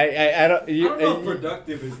don't. I don't know if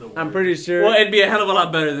productive is the word. I'm pretty sure. Well, it'd be a hell of a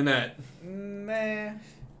lot better than that. Nah.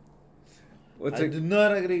 What's I it? do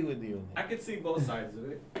not agree with you. I can see both sides of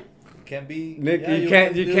it. Can be. Nick, yeah, you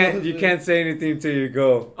can you do- can't say anything till you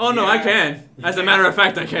go. Oh no, I Yeah. can. As a matter of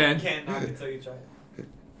fact, I You can. can't knock it till you try it.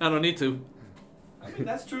 I don't need to. I mean,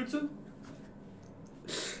 that's true too.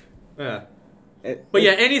 Yeah. But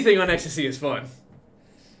yeah, anything on ecstasy is fun.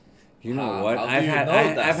 You know How- what? how do I've you had know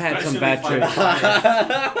that? I've had some Especially bad fire trips.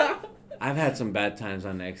 fires. I've had some bad times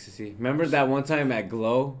on ecstasy. Remember that one time at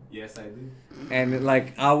Glow, Yes, I do. and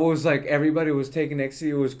like I was like everybody was taking ecstasy.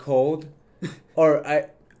 It was cold, or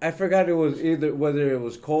I forgot it was either whether it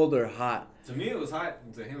was cold or hot. To me, it was hot,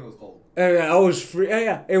 and to him, it was cold. I was free.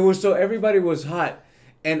 Yeah, it was so everybody was hot,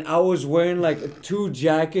 and I was wearing like 2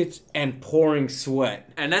 jackets and pouring sweat.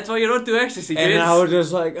 And that's why you don't do ecstasy, kids. And I was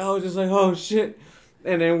just like, oh shit.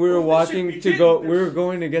 And then we were Well, this should walking be to good. go. We were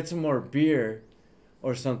going to get some more beer,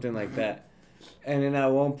 or something like that. And then at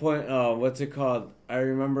one point, what's it called? I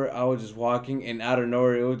remember I was just walking, and out of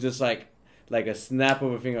nowhere, it was just like a snap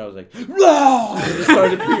of a finger. I was like, "Rah!" And just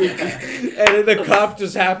started puking. And then the cop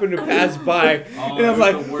just happened to pass by, Oh, and I'm it was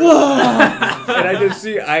like, the worst. "Rah!" And I just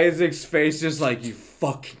see Isaac's face, just like, "You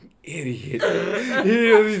fucking idiot."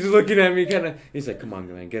 He's just looking at me, kind of. He's like, "Come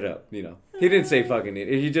on, man, get up." You know, he didn't say fucking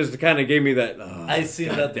idiot. He just kind of gave me that. "Oh, I seen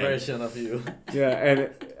that goddamn." version of you. Yeah, and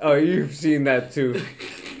you've seen that too.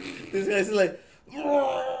 This guy's like.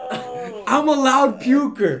 I'm a loud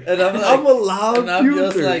puker. And I'm like, I'm a loud and I'm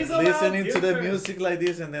just puker. like He's a loud listening to the puker. music like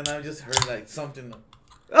this, and then I just heard like something.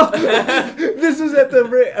 This is at the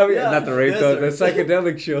rave. I mean, Yeah, not the rave though. The desert.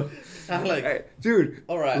 psychedelic show. I'm like, Hey, dude.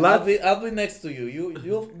 all right, Lot- I'll be next to you.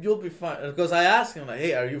 You'll be fine. Because I asked him like,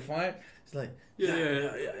 hey, are you fine? He's like,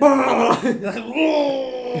 yeah. like,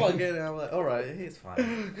 whoa, again. And I'm like, all right, he's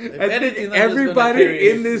fine. If I think anything, I'm just gonna carry everybody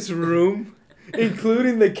it. in this room,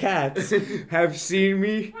 including the cats, have seen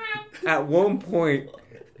me at one point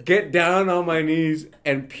get down on my knees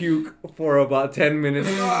and puke for about 10 minutes.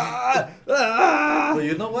 But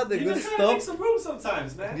you know what? The You good just gotta make stuff. some room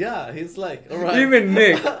sometimes, man. Yeah, he's like, all right. Even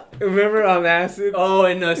Nick, remember on acid? Oh,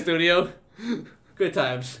 in the studio. Good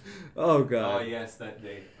times. Oh Oh, god. yes, that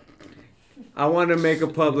day. I want to make a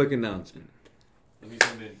public announcement. Let me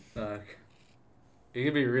zoom in. You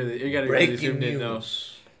gotta be really really Breaking zoomed in though.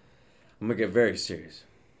 news. I'm gonna get very serious.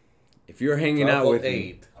 If you're hanging out with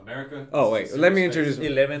me, America. oh wait, let me introduce.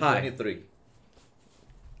 11:23.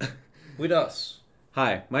 With us.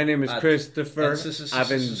 Hi, my name is At- Christopher and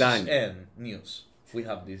Avendaño. and news. We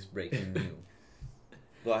have this breaking news.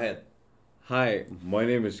 Go ahead. Hi, my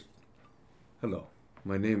name is. Hello,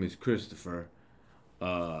 my name is Christopher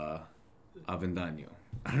Avendaño.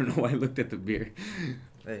 I don't know why I looked at the beer.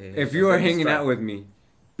 If you are hanging out with me,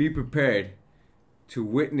 be prepared to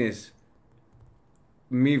witness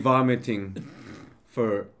me vomiting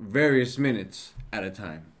for various minutes at a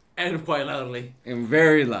time. And quite loudly. And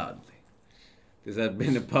very loudly. This has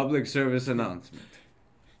been a public service announcement.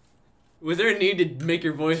 Was there a need to make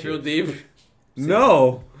your voice real deep?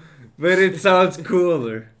 No, but it sounds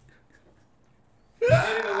cooler. I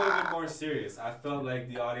made it a little bit more serious. I felt like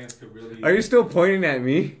the audience could really. Are you still pointing at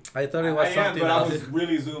me? I thought it was I am, something but else. I was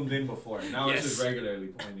really zoomed in before. Now Yes. it's just regularly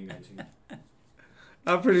pointing at you.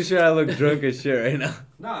 I'm pretty sure I look drunk as shit right now.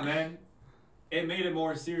 Nah, man. It made it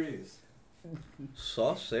more serious.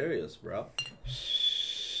 So serious, bro.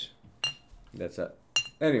 That's it.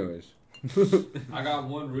 Anyways. I got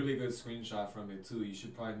one really good screenshot from it too. You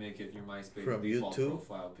should probably make it your MySpace From default YouTube?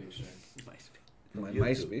 profile picture. My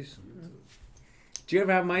YouTube. MySpace. Do you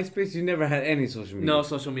ever have MySpace? You never had any social media? No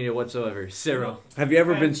social media whatsoever. Zero. Have you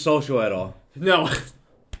ever been social at all? No.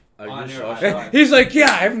 Are On you your sure? iPod. He's like,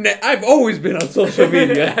 yeah, I've always been on social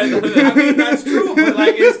media. I mean, that's true, but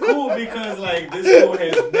like, it's cool because like this fool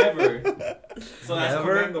has never. So that's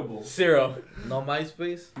Never? commendable. Zero. No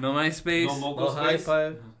MySpace? No MySpace. No No mobile High space.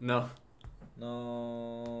 Five? No.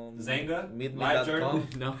 No... Zanga? Live Midnight.com? Journal?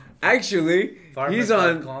 No. Actually, he's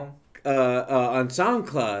on Farmers.com?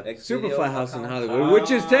 SoundCloud, Xvideo Superfly House in account. Hollywood,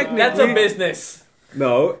 which is technically That's a business.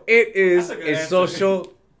 no, it is That's a good a answer.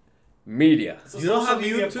 social media. It's a You don't social have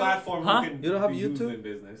media YouTube? platform Huh? you can You don't have be used YouTube? in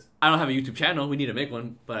business. I don't have a YouTube channel. We need to make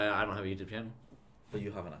one, but I don't have a YouTube channel. But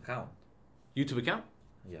you have an account. YouTube account?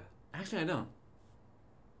 Yeah. Actually, I don't.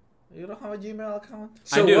 You don't have a Gmail account?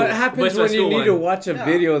 So do, what but happens it's a when you school need one. to watch a Yeah.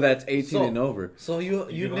 video that's 18 So- and over? So you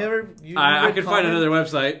You don't- never... You I never could find comment- another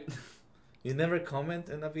website. You never comment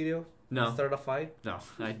in a video? No. Start a fight? No,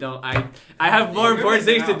 I don't. I have more You're important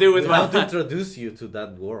missing things to out. do with We my have to life. introduce you to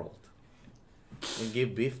that world. And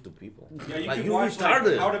give beef to people. Yeah, you Like, can you watch like,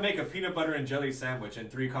 retarded. how to make a peanut butter and jelly sandwich, and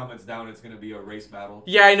 3 comments down, it's gonna be a race battle.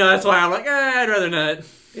 Yeah, I know. That's why I'm like, I'd rather not.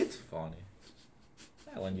 It's funny.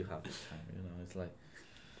 Yeah, when you have the time, you know, it's like...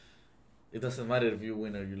 It doesn't matter if you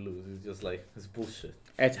win or you lose. It's just like, it's bullshit.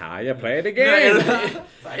 That's how you play the No,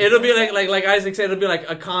 game. it'll be like Isaac said. It'll be like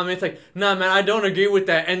a comment like, "Nah, man, I don't agree with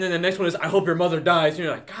that." And then the next one is, "I hope your mother dies." And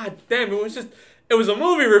you're like, "God damn, it was a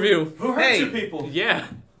movie review." Who hurt Hey. you people? Yeah.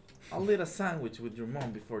 I'll eat a sandwich with your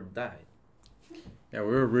mom before it died. Yeah,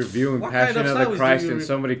 we were reviewing What kind Passion of of the sandwich do Christ you and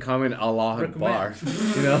somebody commented Allah Akbar.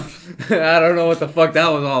 recommend? You know? I don't know what the fuck that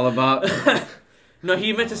was all about. No,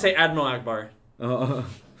 he meant to say Admiral Akbar.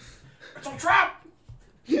 It's a trap!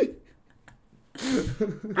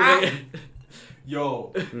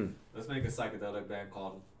 Yo, let's make a psychedelic band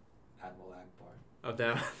called Admiral Akbar. Oh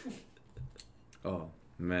damn. Oh,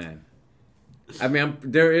 man. I mean,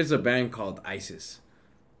 there is a band called ISIS.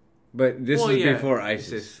 But this Well, is yeah, before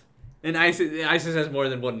ISIS. And ISIS has more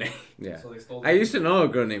than one name. Yeah. So they stole. I used to know a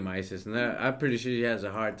girl named Isis, and I'm pretty sure she has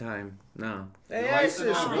a hard time now. Hey, I used to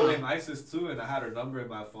know a girl ISIS! named Isis too, and I had her number in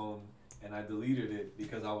my phone, and I deleted it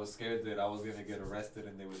because I was scared that I was gonna get arrested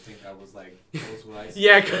and they would think I was like close with ISIS.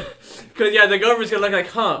 Yeah, cause the government's gonna look like,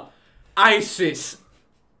 huh, ISIS.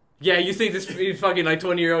 Yeah, you think this fucking like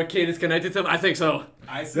 20-year-old kid is connected to him? I think so.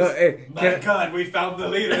 ISIS. No, hey, My God, we found the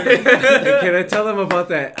leader. Can I tell them about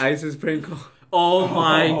that ISIS prank call? Oh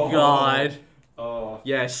my Oh. god. Oh,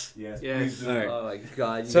 Yes. yes. Yes. Please do. Alright. Oh my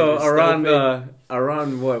god. you So guys are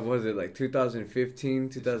around what was it, like 2015,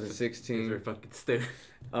 These are 2016? fucking stupid.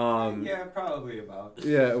 Yeah, probably about.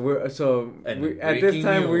 Yeah, And at this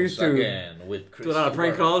time we used to again with Do a lot of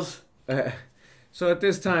prank calls. so at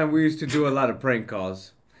this time we used to do a lot of prank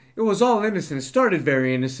calls. It was all innocent. It started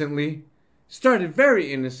very innocently.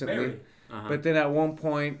 Very innocently. Very. Uh-huh. But then at one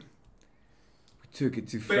point we took it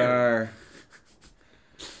too far.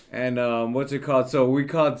 And what's it called? So we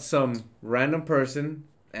called some random person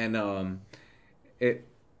and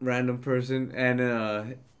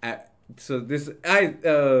so this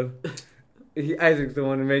Isaac's the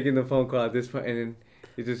one making the phone call at this point, and then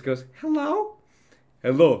he just goes, "Hello."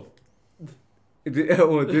 Oh,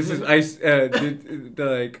 this is Ice.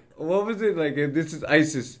 Like, what was it like? This is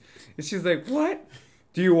ISIS, and she's like, "What?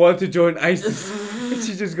 Do you want to join ISIS?" And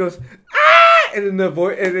she just goes, "Ah!" And then the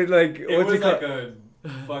voice, and then like, It what's was it called? like a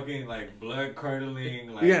fucking like blood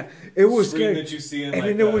curdling like Yeah, it was scream scary. that you see in And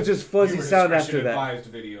like then it was just fuzzy viewer sound discretion after that.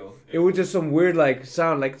 advised video. It was just some weird like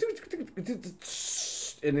sound like,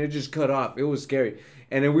 and it just cut off. It was scary.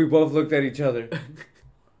 And then we both looked at each other,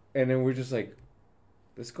 and then we're just like,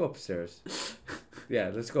 "Let's go upstairs." Yeah,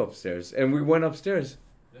 let's go upstairs. And we went upstairs.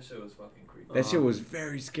 That shit was fucking creepy. That shit was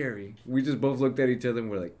very scary. We just both looked at each other and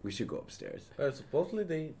we're like, "We should go upstairs."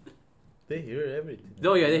 Supposedly they hear everything.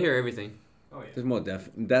 Oh yeah, they hear everything. Oh yeah. There's more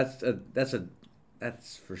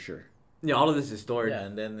that's for sure. Yeah, all of this is stored. Yeah,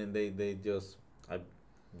 and then they just I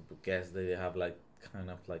guess they have like kind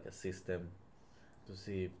of like a system to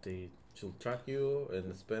see if they should track you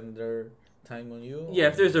and spend their time on you? Yeah,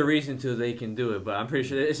 if there's a reason to, they can do it. But I'm pretty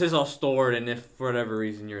sure it's just all stored, and if for whatever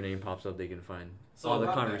reason your name pops up, they can find all the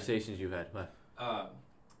conversations you've had. But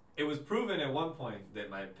it was proven at one point that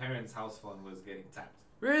my parents' house phone was getting tapped.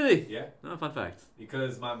 Really? Yeah. No, fun fact.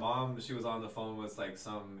 Because my mom, she was on the phone with like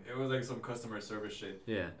some customer service shit.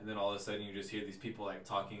 Yeah. And then all of a sudden you just hear these people like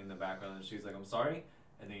talking in the background, and she's like, "I'm sorry."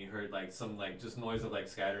 And then you heard like some like just noise of like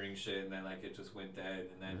scattering shit, and then like it just went dead,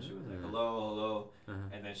 and then she was like, "Hello."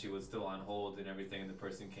 And then she was still on hold and everything, and the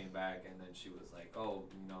person came back, and then she was like, "Oh,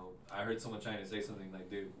 I heard someone trying to say something,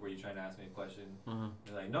 like, dude, were you trying to ask me a question?"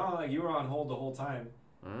 They're like, "No, like you were on hold the whole time."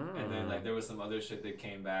 And then like there was some other shit that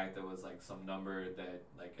came back that was like some number that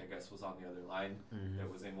like I guess was on the other line that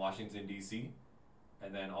was in Washington D.C.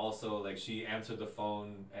 And then also like she answered the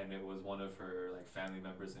phone, and it was one of her like family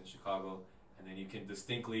members in Chicago. And then you can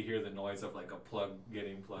distinctly hear the noise of like a plug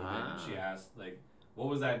getting plugged in. And she asked like, "What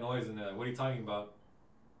was that noise?" And they're like, "What are you talking about?"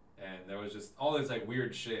 And there was just all this like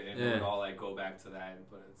weird shit, and we would all like go back to that.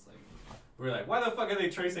 But it's like we're like, why the fuck are they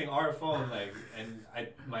tracing our phone? Like, and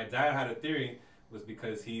my dad had a theory was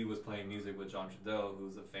because he was playing music with John Trudell,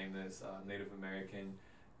 who's a famous Native American,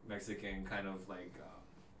 Mexican kind of like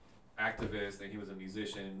activist, and he was a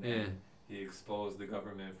musician. Yeah. And he exposed the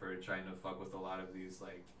government for trying to fuck with a lot of these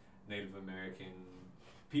like Native American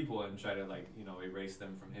people and try to like erase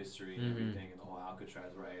them from history and everything, and the whole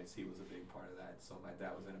Alcatraz riots. He was a big part of that. So my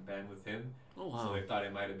dad was in a band with him. Oh wow. So they thought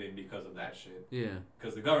it might have been because of that shit. Yeah.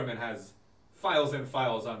 Because the government has files and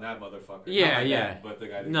files on that motherfucker. Yeah, Not my yeah. dad, but the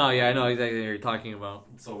guy. No, yeah, I know exactly what you're talking about.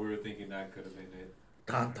 So we were thinking that could have been it.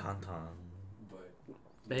 Tan tan tan. But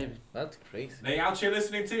Baby. That's crazy. they out here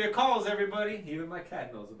listening to your calls, everybody. Even my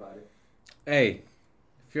cat knows about it. Hey,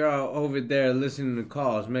 if you're all over there listening to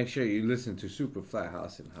calls, make sure you listen to Super Flat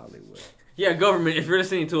House in Hollywood. Yeah, government, if you're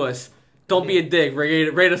listening to us, don't be a dick.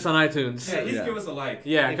 Rate us on iTunes. Yeah, at least give us a like.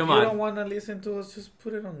 Yeah, come on. If you don't want to listen to us, just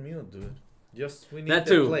put it on mute, dude. We need That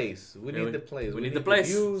the too. plays. We need the plays. We need the plays.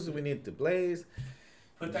 views. We need the plays.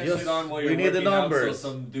 Put that Just- shit on while you're we need the working out numbers. so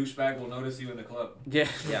some douchebag will notice you in the club. Yeah.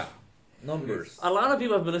 Yeah. Numbers. A lot of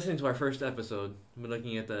people have been listening to our first episode. I've been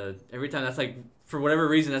looking at every time. That's like, for whatever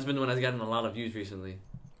reason, that's been the one that's gotten a lot of views recently.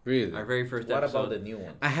 Really? Our very first What episode. about the new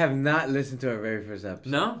one? I have not listened to our very first episode.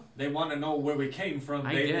 No? They want to know where we came from,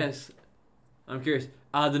 I baby. guess. I'm curious.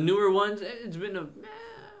 The newer ones, it's been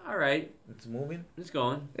all right. It's moving. It's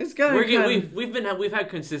going. It's going We've had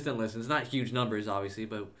consistent listens, not huge numbers, obviously,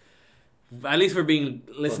 but at least we're being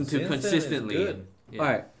listened to Consistent is consistently. good. Yeah. All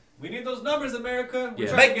right. We need those numbers, America. We're Yeah.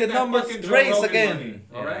 trying Make to get the that numbers fucking Joe raise Rogan again. money,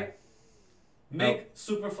 Yeah. all right? Make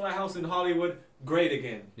Super Fly House in Hollywood great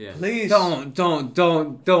again. Yeah. Please.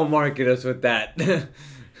 Don't market us with that.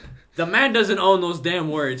 The man doesn't own those damn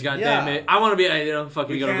words. God damn Yeah. it! I want to be. Fucking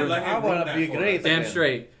We gonna can't ruin. let I him wanna ruin that be for great. us. Damn again.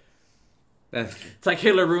 straight. That's It's like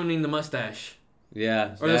Hitler ruining the mustache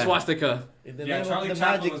yeah. or the swastika. In the Yeah, name Charlie of the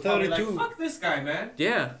Chaplin Magic was probably 32. like, fuck this guy, man.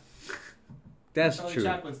 Yeah. That's Charlie true.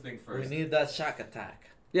 Chaplin's thing We first. need that shock attack.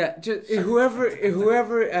 Yeah, just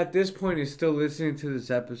whoever at this point is still listening to this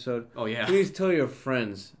episode, Oh yeah. please tell your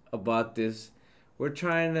friends about this. We're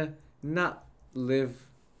trying to not live.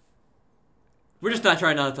 We're just not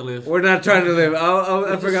trying not to live. We're not trying to live. I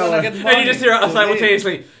just forgot wanna what. get And you just hear us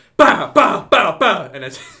simultaneously, bow, bow, bow, bow, and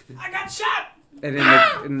it's. I got shot! And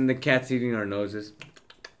then the cat's eating our noses.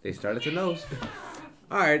 They started to nose.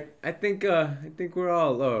 All right, I think we're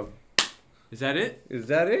all. Is that it? Is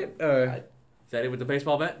that it? Is that it with the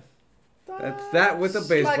baseball bat? That's that with the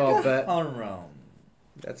baseball like a bat. home run.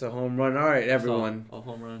 That's a home run. All right, everyone. A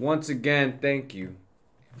home run. Once again, thank you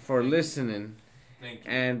for listening, Thank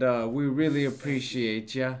you. and we really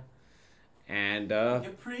appreciate ya. And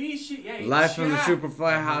Appreciate live from the ya.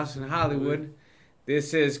 Superfly House in Hollywood.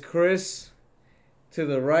 This is Chris. To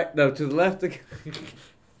the right, no, to the left. To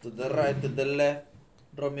the right, to the left.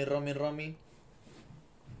 Romy.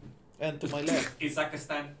 And to my left.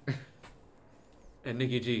 Isakistan. And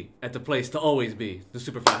Nikki G at the place to always be, the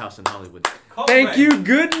Superfly House in Hollywood. Thank you.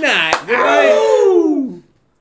 Good night. Good night.